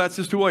world. Oh, that's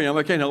just who I am.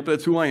 I can't help it.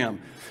 That's who I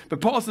am. But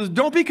Paul says,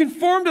 don't be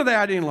conformed to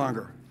that any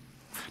longer.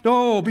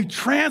 No, be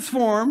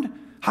transformed.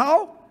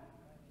 How?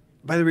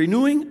 By the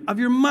renewing of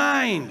your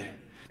mind.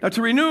 Now,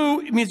 to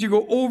renew, it means you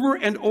go over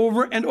and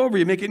over and over.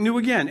 You make it new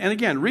again and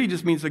again. Re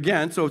just means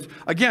again. So it's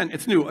again,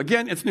 it's new.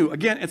 Again, it's new.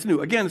 Again, it's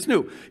new. Again, it's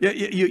new.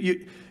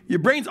 Your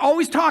brain's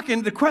always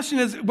talking. The question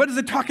is, what is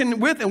it talking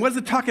with and what is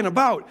it talking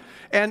about?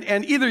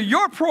 And either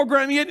you're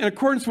programming it in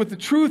accordance with the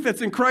truth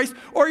that's in Christ,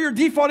 or you're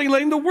defaulting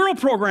letting the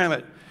world program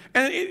it.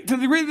 And to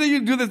the degree that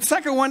you do the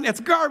second one, it's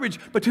garbage.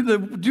 But to the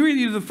degree that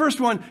you do the first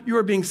one, you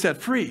are being set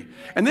free.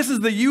 And this is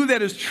the you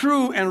that is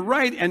true and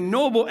right and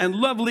noble and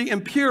lovely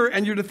and pure,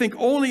 and you're to think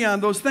only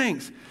on those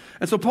things.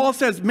 And so Paul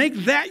says, make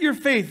that your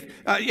faith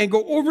and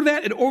go over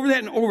that and over that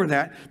and over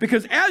that.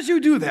 Because as you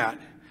do that,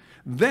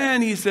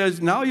 then he says,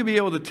 now you'll be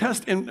able to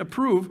test and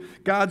approve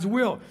God's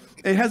will.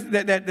 It has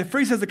that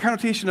phrase has the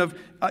connotation of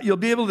you'll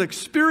be able to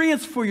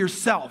experience for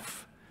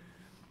yourself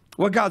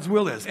what God's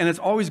will is. And it's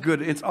always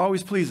good. It's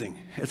always pleasing.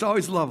 It's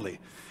always lovely.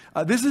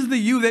 This is the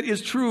you that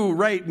is true,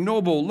 right,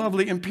 noble,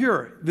 lovely, and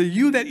pure. The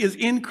you that is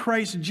in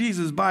Christ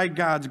Jesus by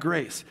God's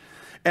grace.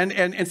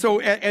 And so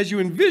as you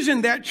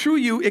envision that true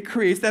you, it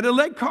creates that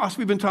elegkos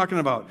we've been talking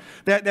about.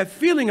 That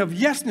feeling of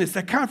yesness,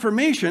 that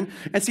confirmation.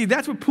 And see,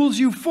 that's what pulls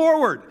you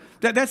forward.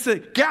 That's the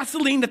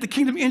gasoline that the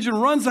kingdom engine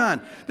runs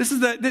on. This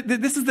is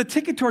the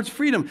ticket towards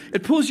freedom.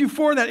 It pulls you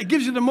forward. That it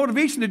gives you the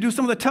motivation to do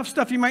some of the tough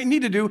stuff you might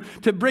need to do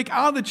to break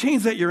out of the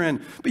chains that you're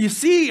in. But you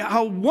see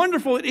how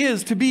wonderful it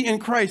is to be in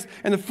Christ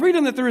and the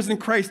freedom that there is in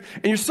Christ.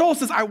 And your soul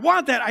says, I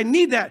want that. I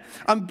need that.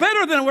 I'm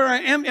better than where I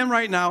am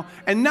right now.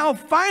 And now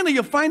finally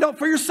you'll find out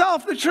for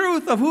yourself the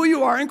truth of who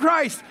you are in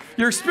Christ.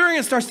 Your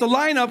experience starts to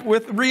line up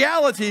with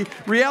reality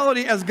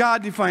as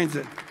God defines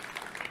it.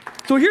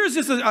 So here's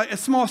just a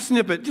small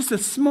snippet, just a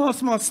small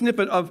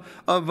snippet of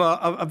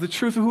the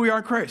truth of who we are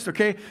in Christ,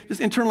 okay?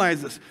 Just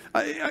internalize this.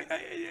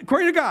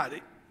 According to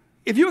God,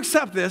 if you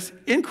accept this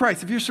in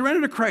Christ, if you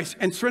surrender to Christ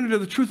and surrender to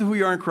the truth of who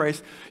you are in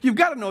Christ, you've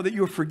got to know that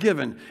you are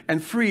forgiven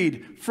and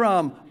freed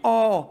from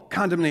all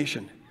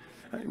condemnation.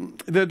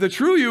 The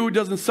true you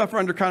doesn't suffer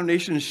under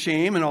condemnation and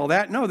shame and all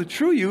that. No, the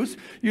true you is,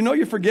 you know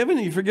you're forgiven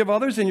and you forgive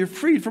others and you're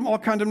freed from all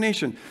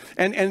condemnation.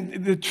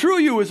 And the true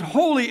you is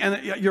holy,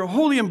 and you're a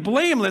holy and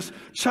blameless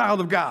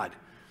child of God.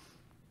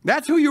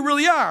 That's who you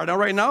really are. Now,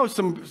 right now,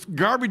 some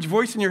garbage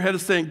voice in your head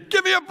is saying,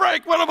 give me a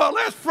break. What about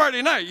last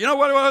Friday night? You know,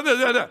 what?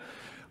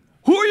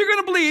 Who are you going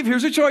to believe?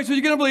 Here's your choice. Who are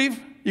you going to believe?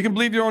 You can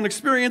believe your own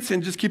experience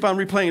and just keep on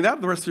replaying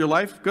that the rest of your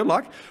life. Good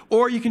luck.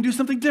 Or you can do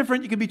something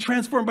different. You can be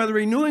transformed by the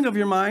renewing of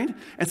your mind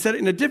and set it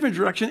in a different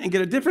direction and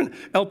get a different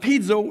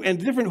elpizo and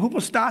different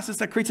hypostasis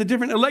that creates a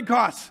different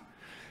elegkos.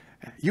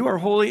 You are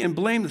holy and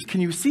blameless.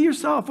 Can you see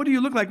yourself? What do you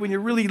look like when you're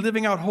really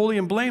living out holy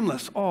and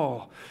blameless?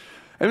 Oh.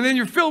 And then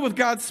you're filled with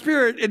God's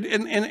Spirit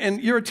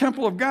and you're a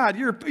temple of God.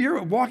 You're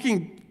a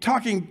walking,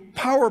 talking,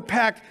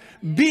 power-packed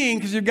being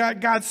because you've got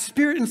God's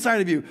Spirit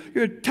inside of you.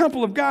 You're a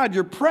temple of God.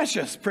 You're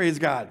precious, praise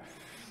God.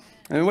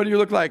 And what do you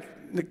look like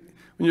when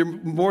you're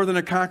more than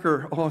a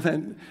conqueror? Oh,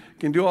 then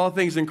can do all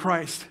things in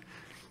Christ.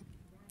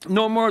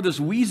 No more of this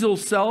weasel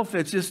self.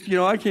 It's just,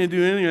 I can't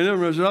do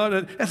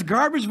anything. That's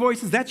garbage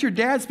voices. That's your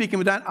dad speaking,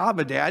 but not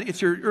Abba Dad.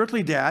 It's your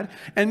earthly dad.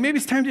 And maybe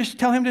it's time to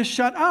tell him to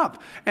shut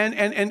up and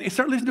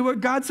start listening to what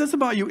God says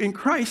about you. In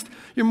Christ,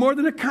 you're more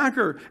than a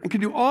conqueror and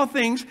can do all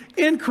things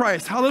in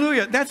Christ.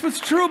 Hallelujah. That's what's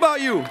true about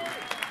you.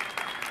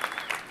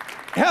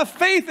 Have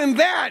faith in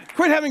that.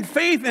 Quit having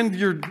faith in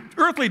your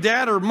earthly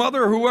dad or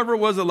mother or whoever it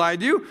was that lied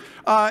to you.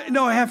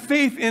 No, have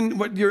faith in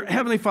what your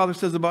Heavenly Father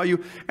says about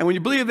you. And when you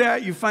believe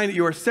that, you find that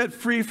you are set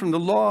free from the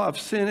law of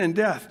sin and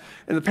death.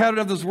 In the pattern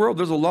of this world,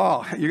 there's a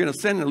law. You're going to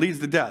sin and it leads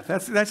to death.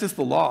 That's just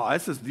the law.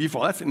 That's just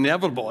default. That's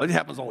inevitable. It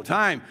happens all the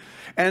time.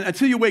 And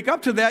until you wake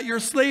up to that, you're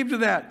a slave to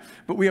that.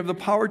 But we have the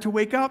power to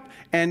wake up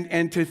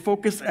and to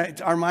focus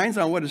our minds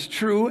on what is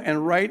true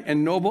and right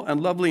and noble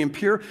and lovely and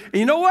pure. And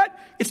you know what?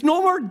 It's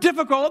no more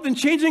difficult than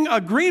changing a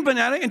green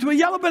banana into a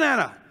yellow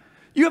banana.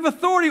 You have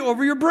authority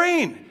over your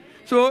brain.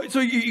 So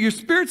your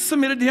spirit's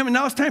submitted to him, and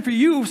now it's time for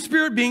you,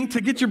 spirit being, to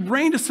get your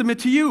brain to submit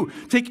to you.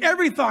 Take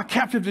every thought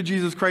captive to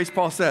Jesus Christ,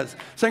 Paul says.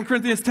 2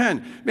 Corinthians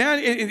 10. Man,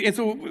 and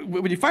so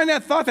when you find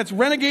that thought that's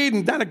renegade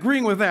and not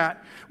agreeing with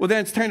that, well, then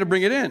it's time to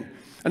bring it in.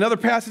 Another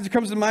passage that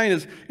comes to mind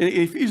is in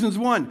Ephesians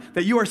 1,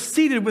 that you are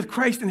seated with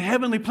Christ in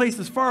heavenly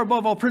places, far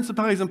above all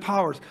principalities and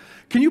powers.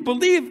 Can you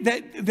believe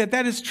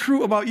that is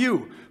true about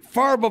you?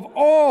 Far above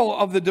all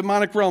of the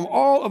demonic realm,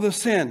 all of the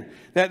sin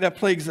that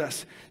plagues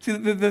us. See,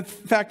 the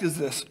fact is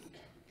this.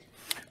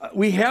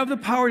 We have the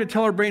power to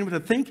tell our brain what to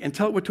think and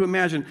tell it what to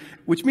imagine,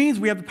 which means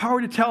we have the power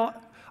to tell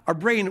our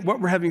brain what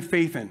we're having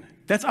faith in.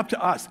 That's up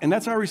to us, and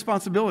that's our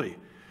responsibility.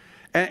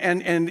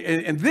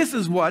 And this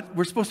is what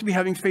we're supposed to be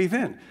having faith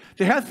in.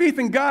 To have faith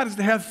in God is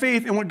to have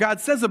faith in what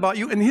God says about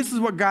you, and this is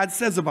what God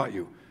says about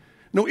you.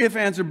 No ifs,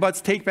 ands, or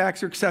buts,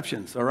 take-backs, or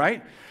exceptions, all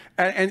right?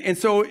 And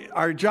so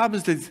our job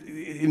is to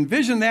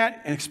envision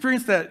that and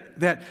experience that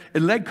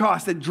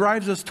elegkos that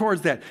drives us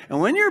towards that. And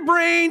when your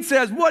brain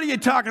says, what are you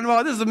talking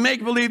about? This is a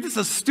make-believe. This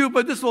is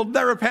stupid. This will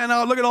never pan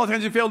out. Look at all the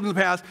times you failed in the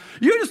past.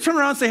 You just turn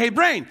around and say, hey,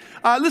 brain,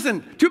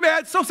 listen, too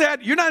bad, so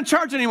sad. You're not in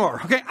charge anymore,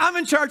 okay? I'm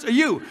in charge of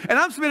you, and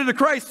I'm submitted to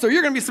Christ, so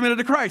you're going to be submitted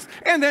to Christ.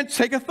 And then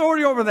take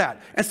authority over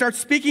that and start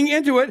speaking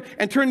into it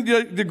and turn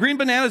the green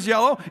bananas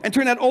yellow and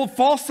turn that old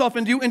false self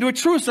into a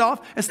true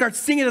self and start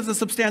seeing it as a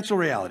substantial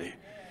reality.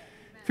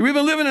 See, we've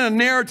been living in a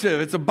narrative.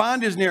 It's a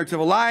bondage narrative,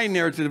 a lie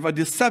narrative, a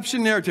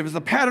deception narrative. It's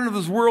a pattern of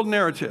this world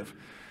narrative.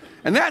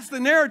 And that's the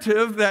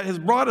narrative that has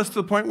brought us to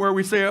the point where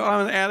we say, oh,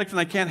 I'm an addict and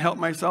I can't help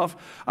myself.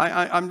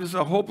 I'm just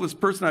a hopeless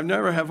person. I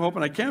never have hope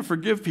and I can't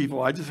forgive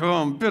people.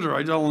 I'm bitter.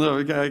 I don't know.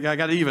 I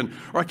got even.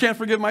 Or I can't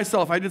forgive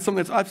myself. I did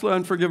something that's absolutely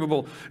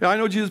unforgivable. I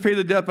know Jesus paid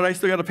the debt, but I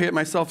still got to pay it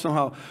myself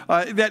somehow.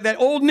 That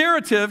old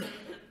narrative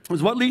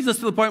is what leads us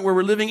to the point where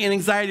we're living in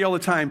anxiety all the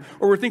time,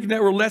 or we're thinking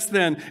that we're less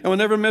than, and we'll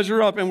never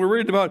measure up, and we're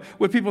worried about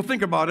what people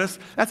think about us.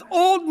 That's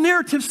old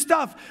narrative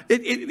stuff.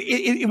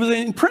 It was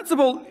in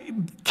principle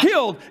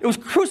killed. It was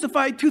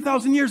crucified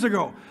 2,000 years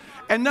ago.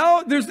 And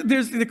now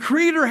the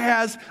Creator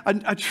has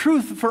a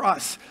truth for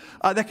us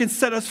that can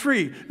set us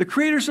free. The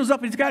Creator shows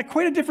up, and he's got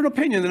quite a different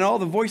opinion than all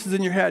the voices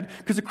in your head,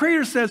 because the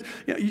Creator says,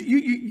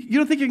 you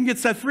don't think you can get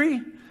set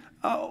free?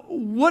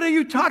 What are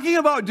you talking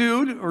about,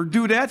 dude? Or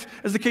dudette,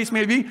 as the case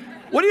may be.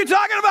 What are you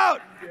talking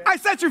about? I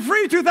set you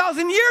free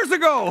 2,000 years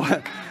ago.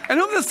 And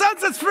whom the Son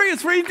sets free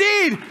is free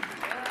indeed.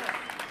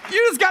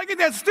 You just got to get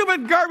that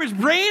stupid garbage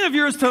brain of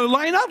yours to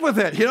line up with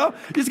it, you know?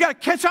 You just got to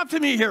catch up to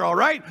me here, all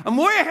right? I'm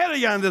way ahead of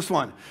you on this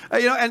one.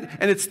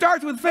 And it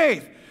starts with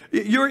faith.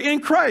 You're in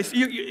Christ.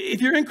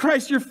 If you're in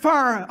Christ, you're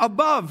far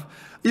above.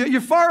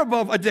 You're far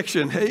above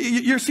addiction.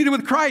 You're seated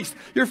with Christ.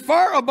 You're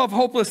far above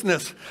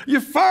hopelessness.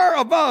 You're far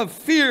above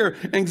fear,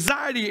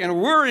 anxiety,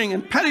 and worrying,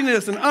 and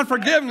pettiness, and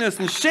unforgiveness,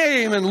 and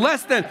shame, and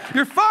less than.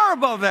 You're far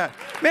above that.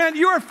 Man,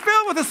 you are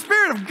filled with the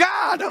Spirit of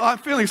God. Oh, I'm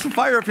feeling some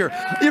fire up here.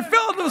 You're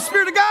filled with the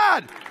Spirit of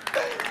God.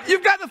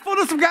 You've got the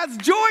fullness of God's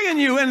joy in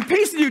you and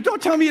peace in you.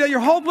 Don't tell me that you're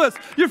hopeless.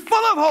 You're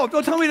full of hope.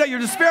 Don't tell me that you're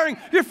despairing.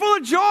 You're full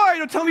of joy.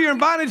 Don't tell me you're in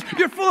bondage.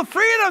 You're full of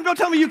freedom. Don't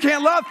tell me you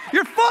can't love.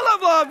 You're full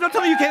of love. Don't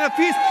tell me you can't have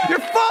peace. You're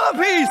full of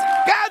peace.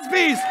 God's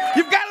peace.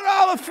 You've got it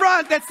all up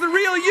front. That's the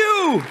real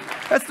you.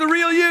 That's the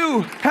real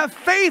you. Have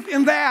faith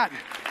in that.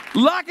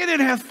 Lock it in.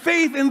 Have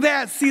faith in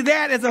that. See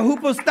that as a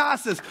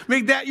hypostasis.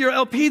 Make that your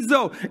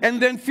elpizo. And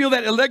then feel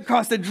that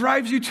elegkos that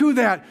drives you to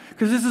that.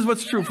 Because this is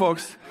what's true,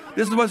 folks.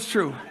 This is what's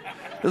true.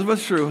 This is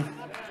what's true.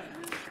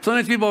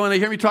 Sometimes people, when they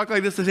hear me talk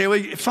like this, they say, well,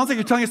 it sounds like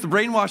you're telling us to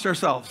brainwash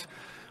ourselves.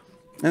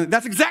 And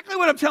that's exactly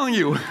what I'm telling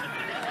you.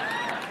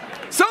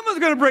 Someone's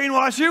going to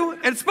brainwash you,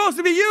 and it's supposed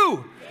to be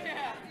you.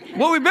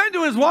 What we've been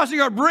doing is washing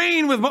our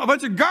brain with a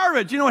bunch of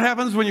garbage. You know what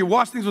happens when you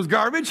wash things with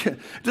garbage? It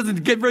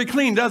doesn't get very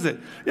clean, does it?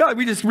 Yeah,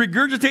 we just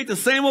regurgitate the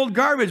same old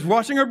garbage,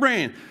 washing our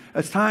brain.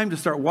 It's time to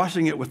start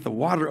washing it with the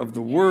water of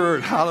the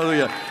Word.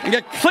 Hallelujah. And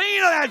get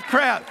clean of that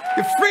crap.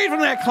 Get freed from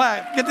that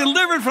crap. Get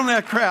delivered from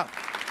that crap.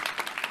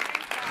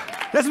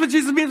 That's what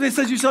Jesus means when he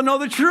says, you shall know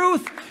the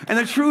truth, and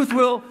the truth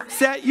will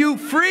set you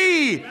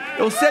free. It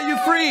will set you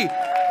free.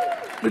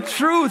 The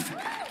truth,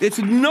 it's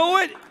know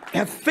it,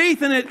 have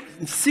faith in it,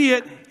 and see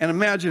it, and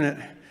imagine it.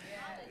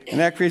 And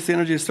that creates the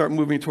energy to start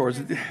moving towards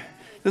it. This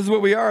is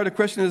what we are. The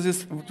question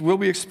is, will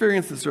we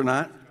experience this or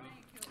not?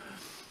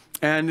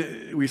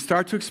 And we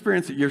start to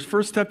experience it. Your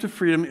first step to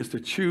freedom is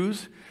to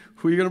choose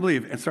who you're going to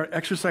believe and start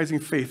exercising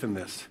faith in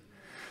this.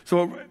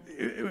 So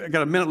I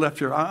got a minute left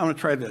here. I'm going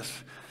to try this.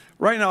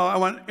 Right now, I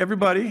want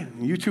everybody,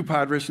 you two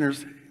pod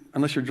listeners,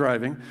 unless you're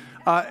driving,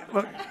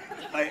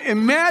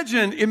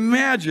 imagine,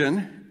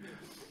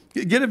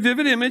 get a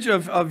vivid image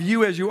of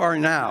you as you are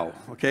now,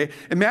 okay?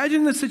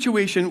 Imagine the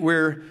situation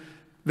where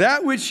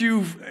that which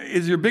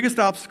is your biggest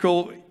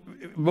obstacle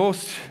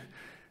most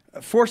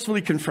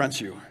forcefully confronts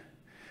you,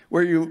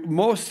 where you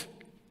most,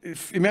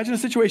 imagine a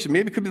situation,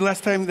 maybe it could be the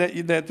last time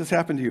that this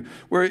happened to you,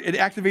 where it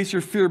activates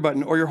your fear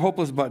button or your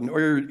hopeless button or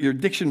your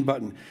addiction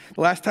button.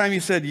 The last time you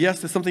said yes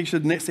to something you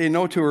should say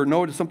no to, or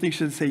no to something you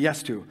should say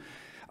yes to.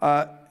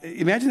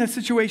 Imagine that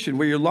situation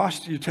where you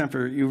lost your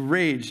temper, you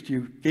raged,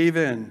 you gave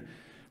in.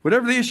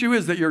 Whatever the issue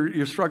is that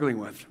you're struggling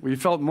with, where you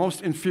felt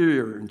most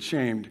inferior and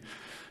shamed.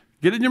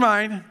 Get it in your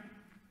mind.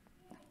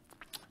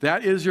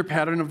 That is your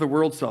pattern of the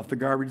world self, the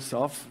garbage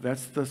self.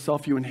 That's the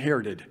self you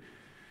inherited.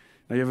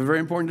 Now, you have a very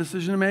important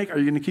decision to make. Are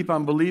you going to keep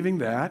on believing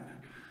that?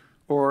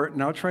 Or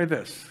now try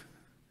this.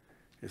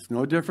 It's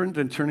no different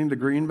than turning the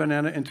green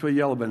banana into a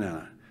yellow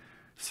banana.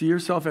 See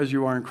yourself as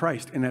you are in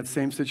Christ in that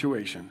same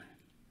situation.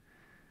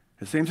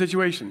 The same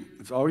situation.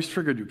 It's always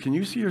triggered you. Can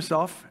you see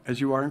yourself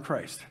as you are in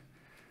Christ?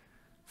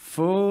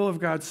 Full of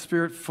God's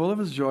Spirit, full of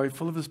His joy,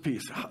 full of His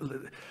peace.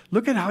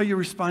 Look at how you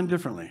respond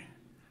differently.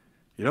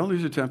 You don't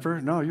lose your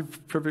temper. No, you're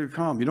perfectly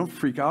calm. You don't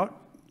freak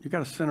out. You've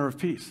got a center of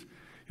peace.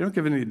 You don't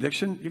give in to the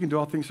addiction. You can do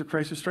all things through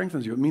Christ who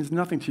strengthens you. It means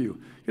nothing to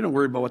you. You don't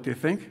worry about what they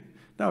think.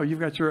 No, you've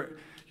got your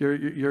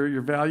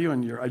value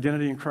and your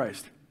identity in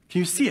Christ. Can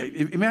you see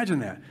it? Imagine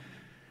that.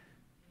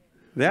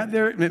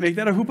 Make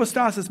that a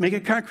hypostasis. Make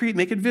it concrete.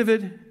 Make it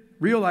vivid,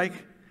 real-like.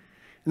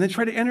 And then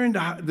try to enter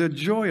into the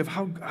joy of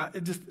how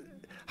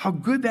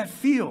good that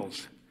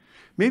feels.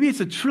 Maybe it's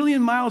 1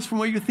 trillion miles from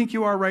where you think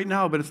you are right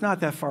now, but it's not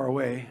that far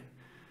away.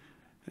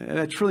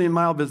 That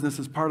trillion-mile business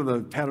is part of the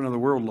pattern of the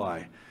world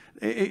lie.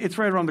 It's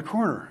right around the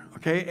corner,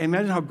 okay? And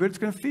imagine how good it's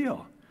going to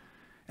feel.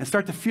 And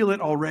start to feel it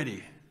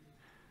already.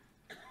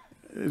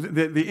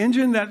 The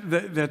engine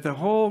that the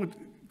whole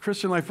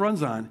Christian life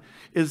runs on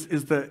is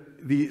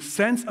the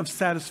sense of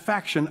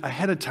satisfaction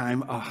ahead of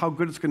time of how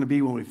good it's going to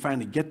be when we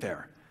finally get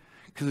there.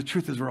 Because the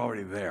truth is we're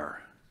already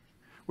there.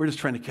 We're just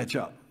trying to catch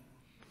up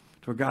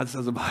to what God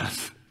says about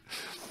us.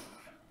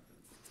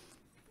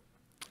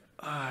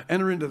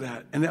 Enter into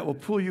that, and that will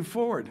pull you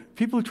forward.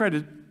 People who try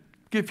to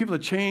get people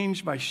to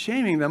change by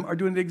shaming them are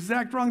doing the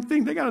exact wrong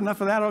thing. They got enough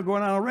of that all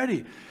going on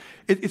already.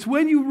 It's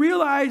when you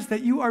realize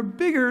that you are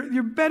bigger,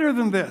 you're better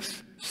than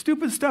this.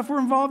 Stupid stuff we're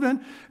involved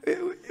in,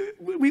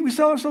 we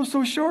sell ourselves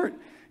so short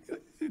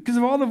because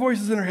of all the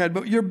voices in our head.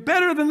 But you're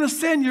better than the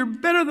sin. You're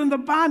better than the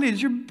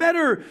bondage. You're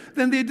better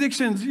than the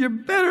addictions. You're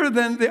better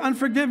than the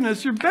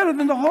unforgiveness. You're better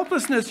than the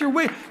hopelessness. You're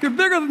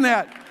bigger than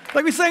that.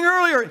 Like we sang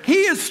earlier,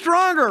 he is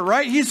stronger,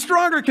 right? He's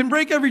stronger, can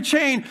break every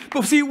chain.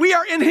 But see, we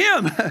are in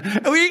him.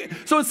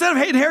 So instead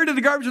of inheriting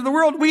the garbage of the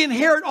world, we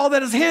inherit all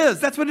that is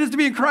his. That's what it is to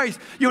be in Christ.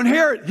 You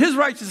inherit his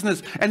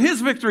righteousness and his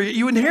victory.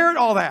 You inherit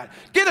all that.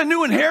 Get a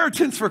new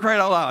inheritance, for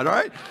crying out loud, all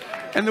right?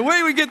 And the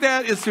way we get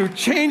that is through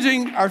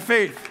changing our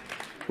faith.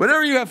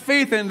 Whatever you have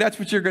faith in, that's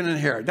what you're going to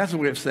inherit. That's the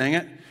way of saying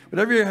it.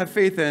 Whatever you have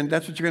faith in,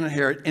 that's what you're going to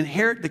inherit.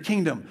 Inherit the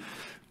kingdom.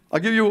 I'll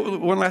give you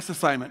one last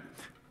assignment.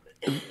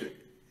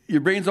 Your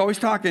brain's always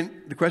talking.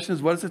 The question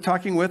is, what is it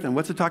talking with and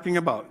what's it talking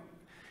about?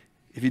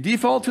 If you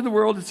default to the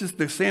world, it's just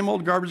the same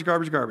old garbage,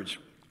 garbage, garbage.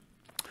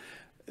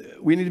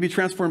 We need to be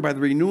transformed by the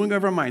renewing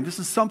of our mind. This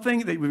is something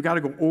that we've got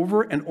to go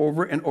over and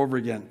over and over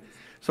again.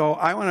 So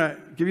I want to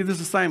give you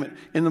this assignment.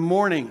 In the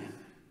morning,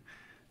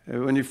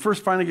 when you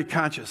first finally get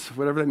conscious,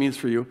 whatever that means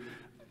for you,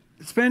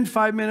 spend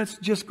 5 minutes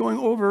just going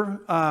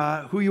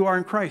over who you are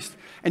in Christ.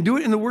 And do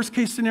it in the worst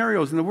case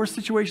scenarios, in the worst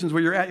situations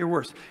where you're at your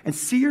worst. And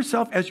see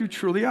yourself as you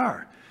truly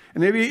are.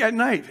 And maybe at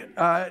night,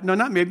 no,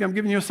 not maybe, I'm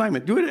giving you an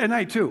assignment. Do it at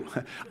night too.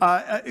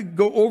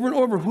 Go over and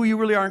over who you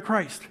really are in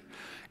Christ.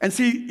 And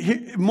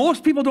see,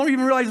 most people don't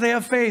even realize they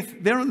have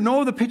faith. They don't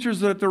know the pictures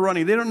that they're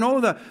running. They don't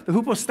know the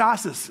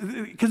hypostasis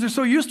because they're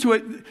so used to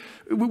it.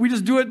 We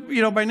just do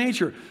it, by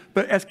nature.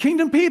 But as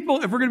kingdom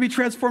people, if we're going to be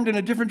transformed in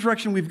a different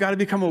direction, we've got to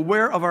become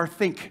aware of our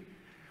think.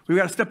 We've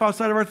got to step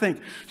outside of our think.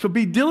 So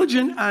be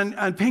diligent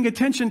on paying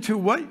attention to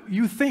what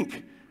you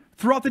think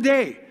throughout the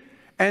day.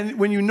 And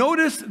when you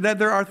notice that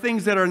there are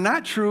things that are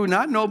not true,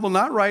 not noble,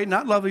 not right,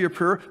 not lovely or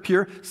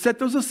pure, set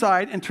those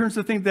aside and turn to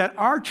the things that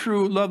are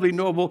true, lovely,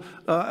 noble,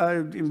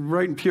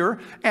 right and pure.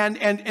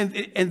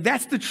 And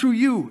that's the true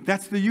you.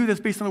 That's the you that's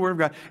based on the Word of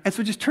God. And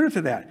so just turn it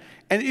to that.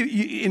 And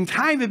in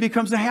time, it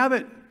becomes a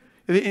habit.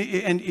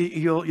 And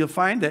you'll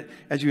find that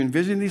as you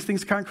envision these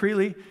things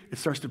concretely, it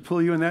starts to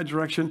pull you in that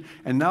direction.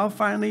 And now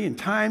finally, in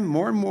time,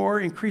 more and more,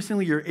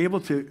 increasingly, you're able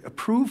to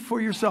approve for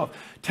yourself,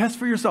 test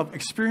for yourself,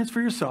 experience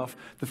for yourself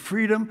the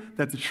freedom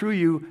that the true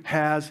you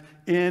has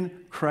in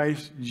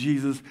Christ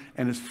Jesus.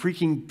 And it's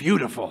freaking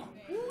beautiful.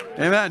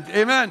 Amen.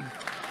 Amen.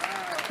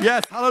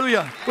 Yes.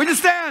 Hallelujah. Would you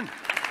stand?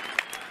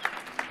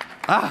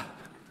 That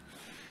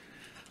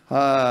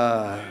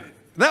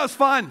was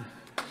fun.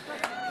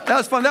 That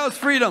was fun. That was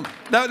freedom.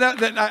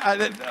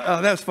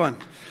 That was fun.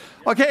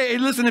 Okay,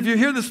 listen, if you're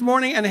here this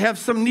morning and have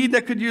some need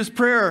that could use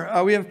prayer,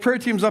 we have prayer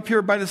teams up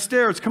here by the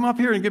stairs. Come up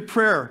here and get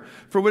prayer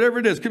for whatever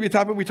it is. Could be a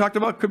topic we talked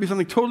about. Could be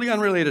something totally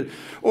unrelated.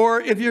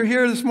 Or if you're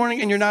here this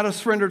morning and you're not a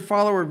surrendered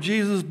follower of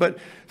Jesus, but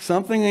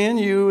something in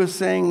you is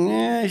saying,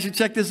 you should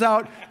check this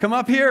out, come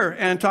up here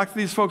and talk to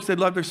these folks. They'd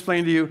love to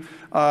explain to you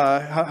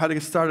how to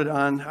get started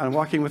on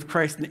walking with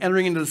Christ and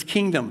entering into this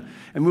kingdom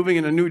and moving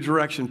in a new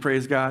direction,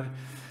 praise God.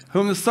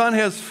 Whom the Son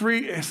has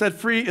set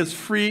free is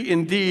free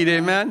indeed.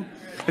 Amen.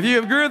 If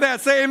you agree with that,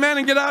 say amen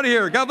and get out of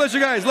here. God bless you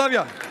guys. Love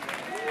you.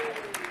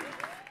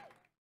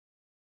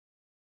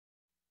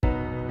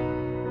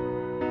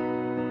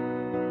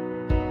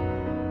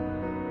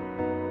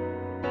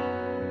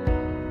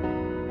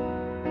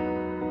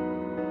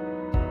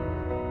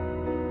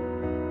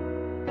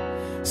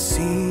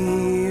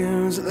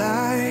 Seems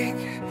like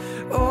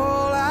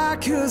all I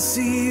could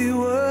see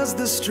was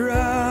the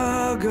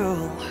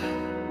struggle.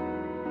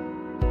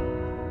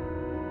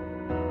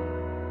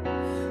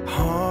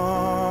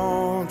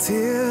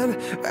 Haunted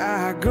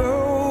by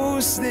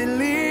ghosts that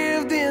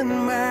lived in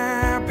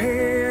my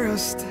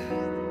past,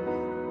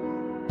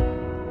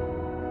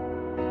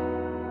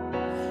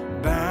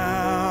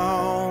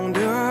 bound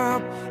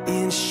up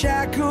in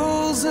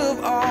shackles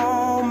of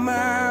all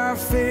my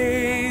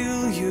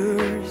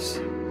failures,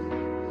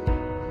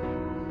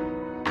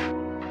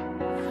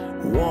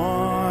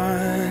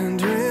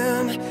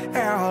 wondering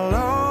how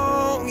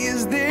long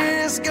is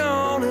this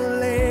gonna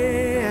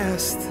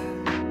last.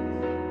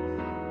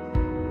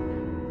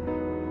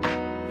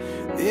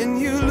 Then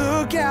you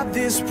look at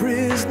this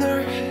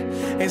prisoner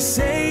and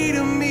say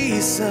to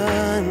me,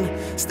 son,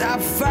 stop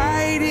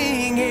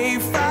fighting a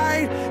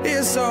fight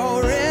it's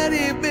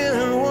already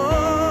been won.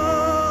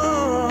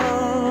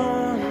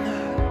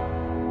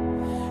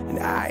 And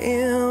I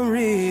am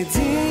redeemed.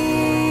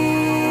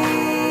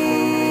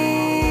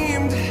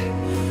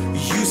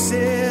 You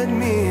set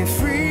me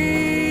free.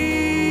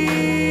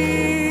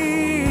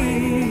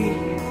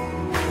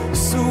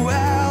 So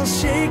I'll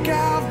shake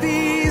off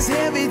these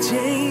heavy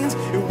chains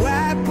and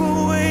wipe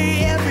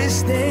away every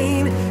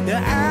stain.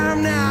 That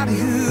I'm not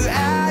who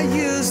I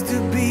used to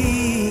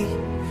be.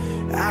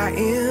 I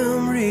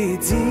am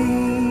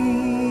redeemed.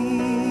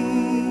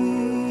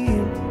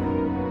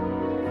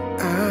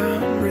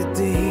 I'm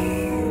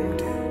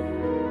redeemed.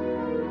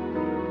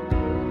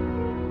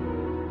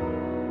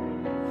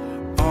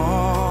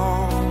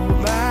 All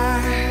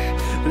my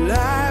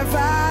life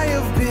I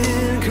have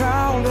been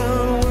called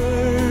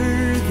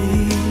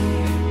unworthy,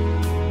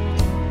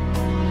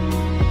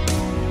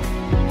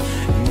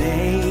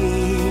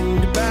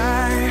 named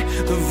by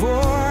the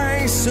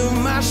voice of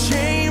my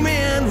shame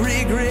and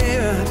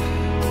regret.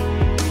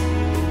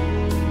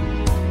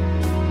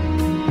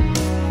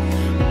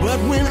 But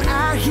when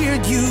I I hear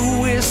you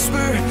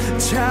whisper,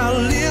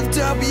 child, lift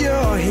up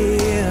your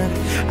head.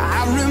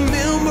 I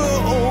remember,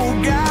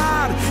 oh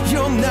God,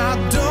 you're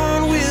not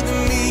done with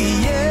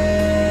me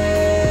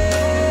yet.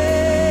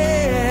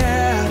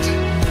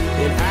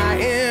 And I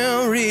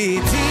am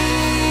redeemed.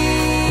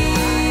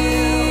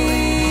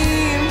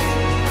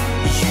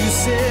 You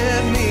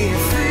set me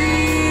free.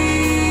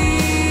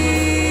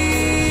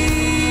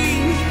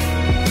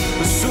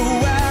 So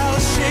I'll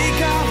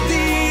shake off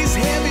these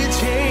heavy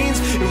chains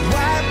and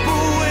wipe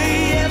away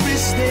every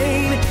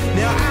stain.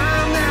 Now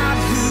I'm not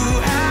who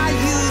I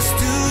used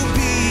to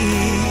be,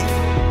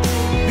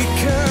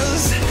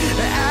 because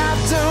I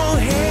don't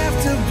have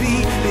to be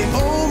the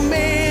old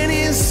man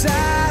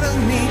inside of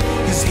me,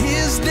 'cause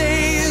his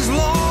day is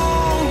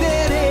long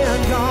dead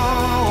and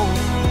gone.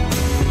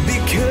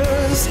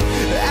 Because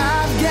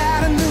I've got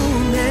a new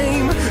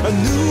name, a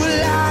new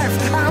life,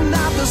 I'm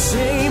not the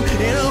same,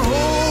 and a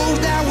hope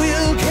that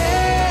will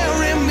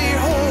carry me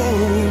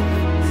home.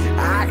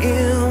 I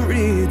am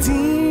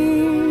redeemed.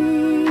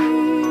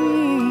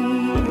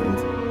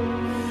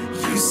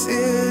 You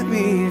set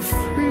me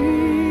free.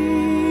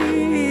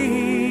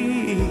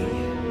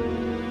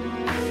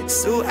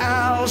 So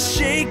I'll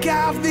shake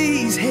off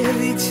these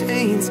heavy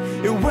chains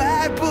and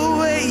wipe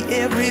away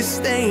every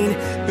stain,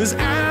 'cause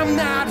I'm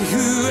not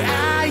who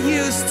I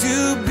used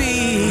to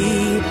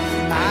be.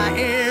 I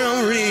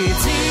am redeemed.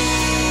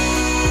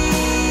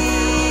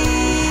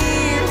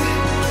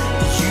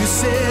 You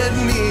set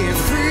me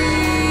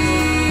free.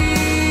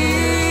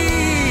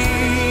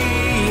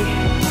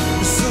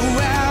 So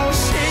I'll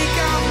shake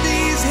off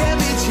these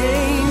heavy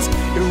chains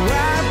and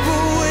wipe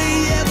away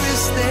every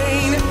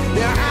stain.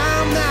 Now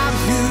I'm not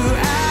who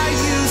I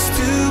used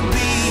to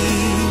be.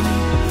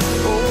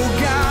 Oh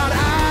God,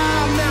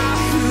 I'm not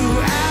who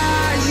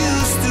I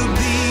used to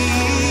be.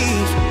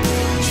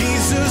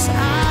 Jesus,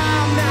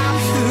 I'm not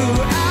who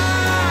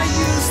I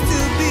used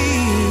to be.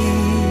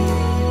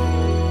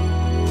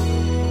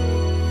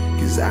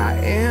 'Cause I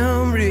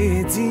am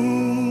redeemed.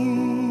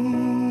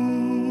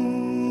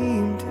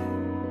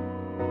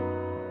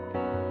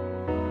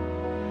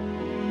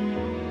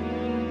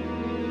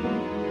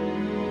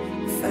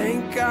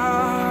 Thank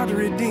God,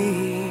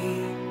 redeemed.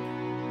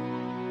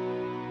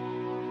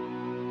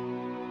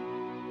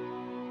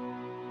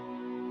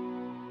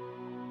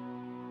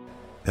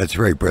 That's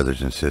right,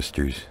 brothers and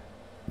sisters.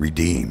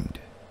 Redeemed,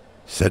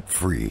 set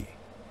free.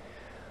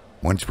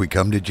 Once we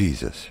come to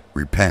Jesus,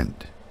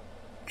 repent,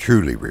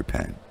 truly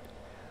repent,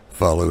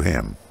 follow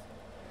him,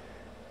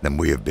 then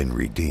we have been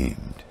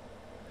redeemed.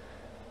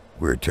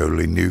 We're a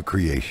totally new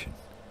creation.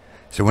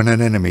 So when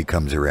an enemy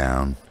comes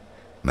around,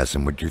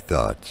 messing with your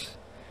thoughts,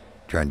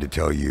 trying to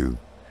tell you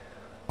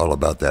all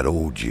about that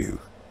old you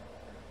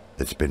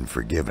that's been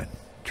forgiven,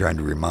 trying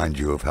to remind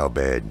you of how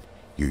bad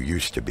you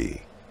used to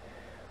be,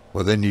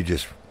 well, then you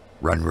just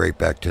run right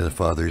back to the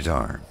Father's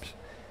arms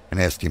and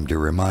ask him to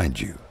remind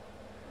you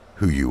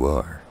who you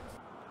are.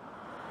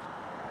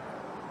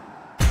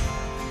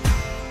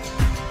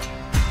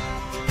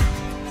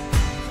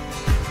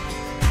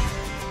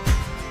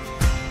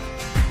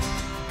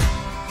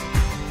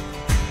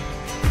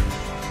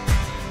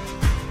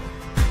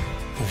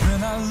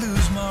 When I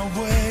lose my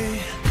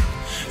way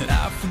and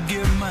I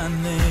forget my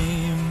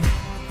name,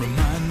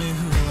 remind me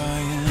who I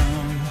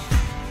am.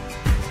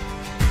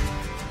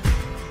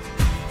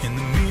 In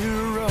the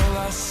mirror all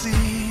I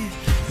see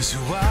is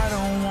who I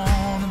don't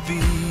want to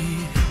be.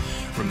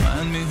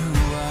 Remind me who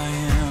I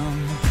am.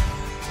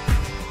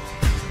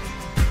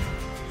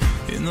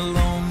 In the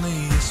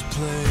loneliest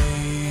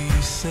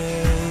places,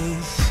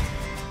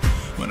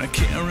 when I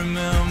can't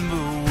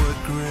remember what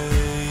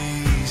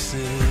grace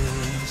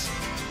is.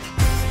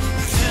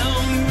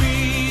 Tell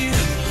me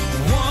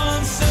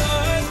once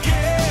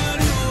again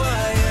who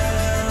I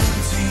am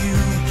to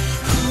you,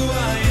 who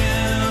I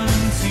am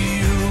to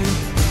you.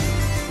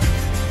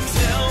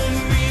 Tell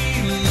me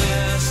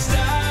lest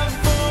I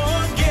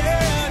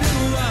forget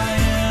who I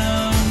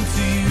am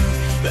to you,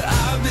 that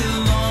I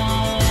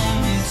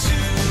belong to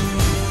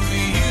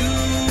you,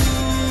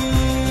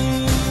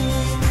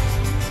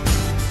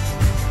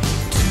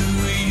 to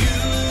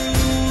you.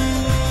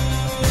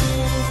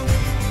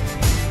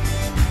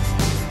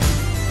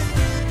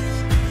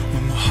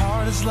 When my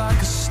heart is like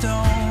a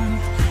stone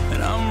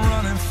and I'm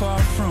running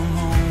far from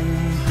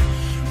home,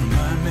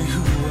 remind me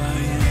who I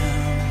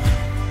am.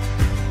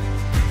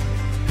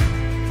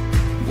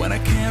 When I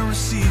can't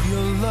receive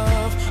your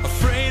love,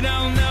 afraid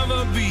I'll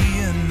never be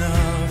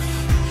enough,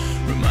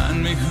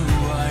 remind me who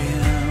I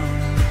am.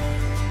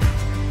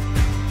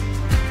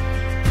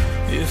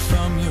 If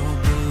I'm your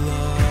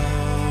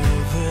beloved,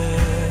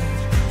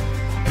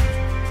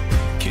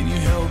 can you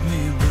help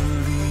me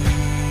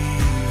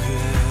believe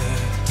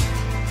it?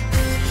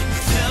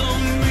 Tell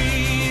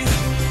me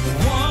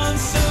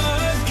once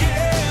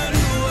again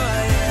who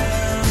I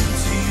am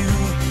to you,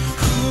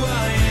 who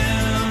I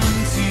am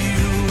to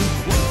you.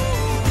 Whoa.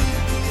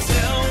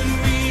 Tell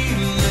me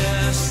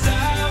lest I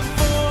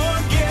forget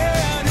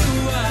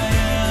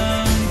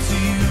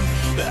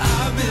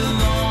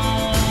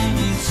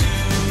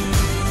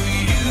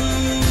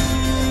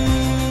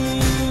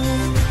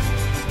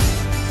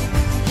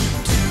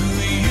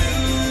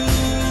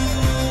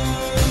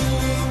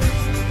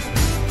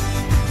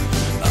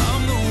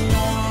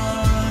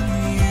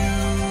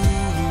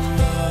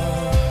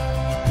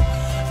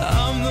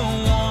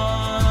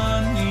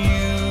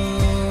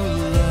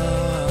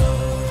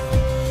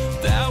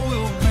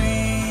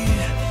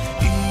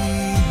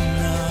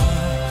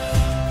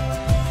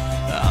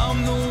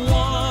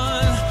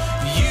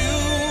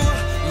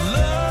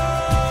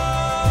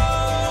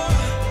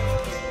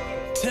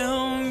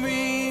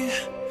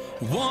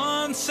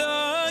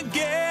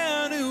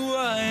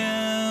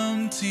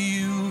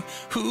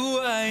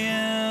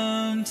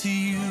am to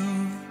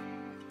you.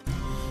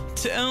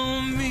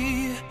 Tell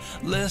me,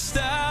 lest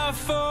I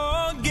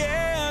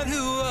forget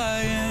who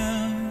I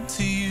am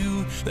to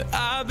you, that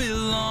I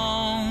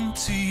belong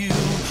to you.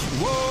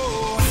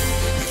 Whoa,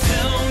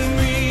 tell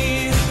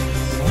me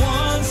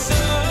once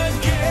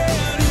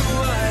again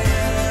who I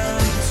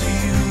am to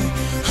you,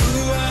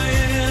 who I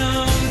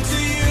am to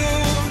you.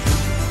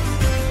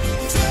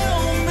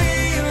 Tell me,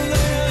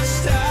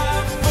 lest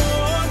I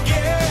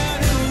forget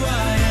who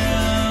I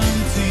am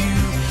to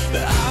you,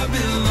 that I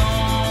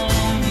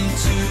belong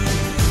to you.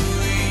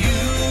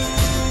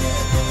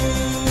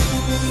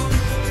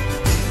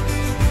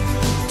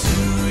 To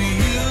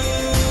you.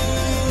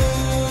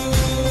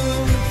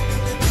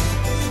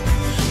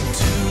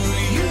 To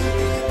you.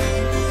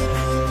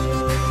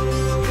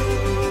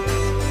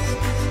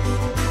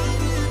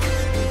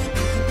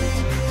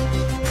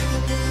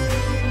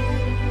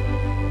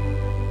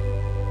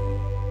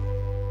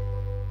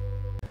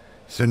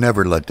 So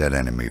never let that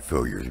enemy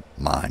fill your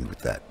mind with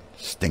that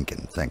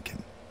stinking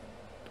thinking.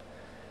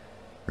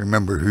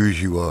 Remember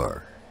whose you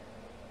are,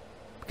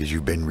 because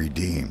you've been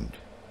redeemed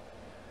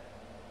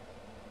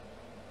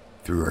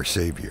through our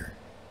Savior,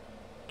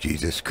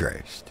 Jesus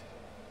Christ.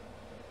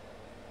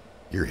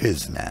 You're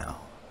His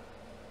now.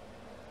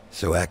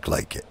 So act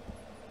like it,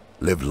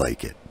 live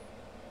like it,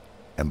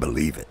 and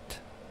believe it.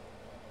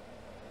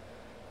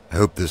 I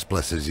hope this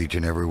blesses each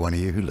and every one of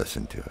you who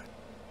listen to it.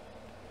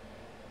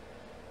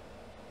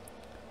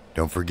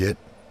 Don't forget,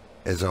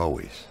 as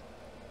always,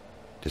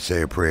 to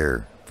say a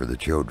prayer for the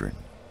children.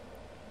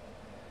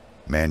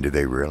 Man, do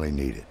they really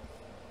need it.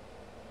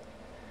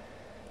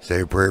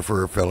 Say a prayer for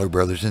our fellow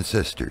brothers and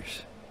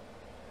sisters,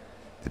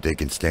 that they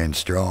can stand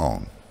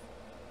strong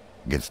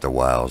against the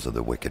wiles of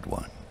the wicked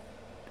one.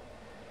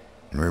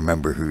 And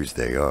remember whose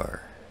they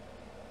are.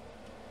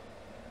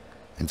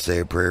 And say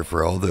a prayer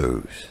for all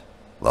those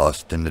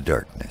lost in the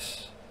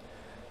darkness,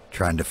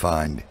 trying to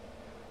find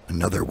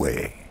another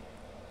way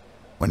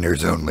when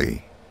there's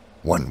only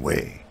one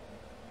way.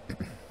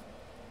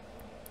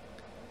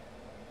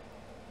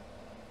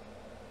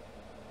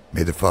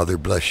 May the Father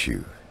bless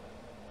you.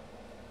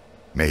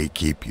 May He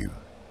keep you.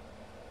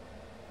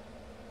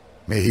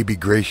 May He be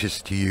gracious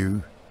to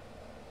you.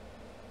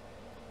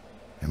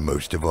 And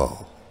most of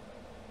all,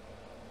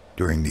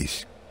 during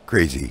these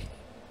crazy,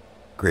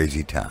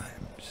 crazy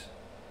times,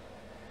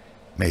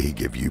 may He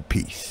give you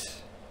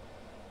peace.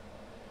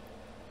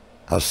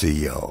 I'll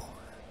see y'all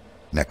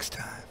next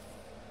time.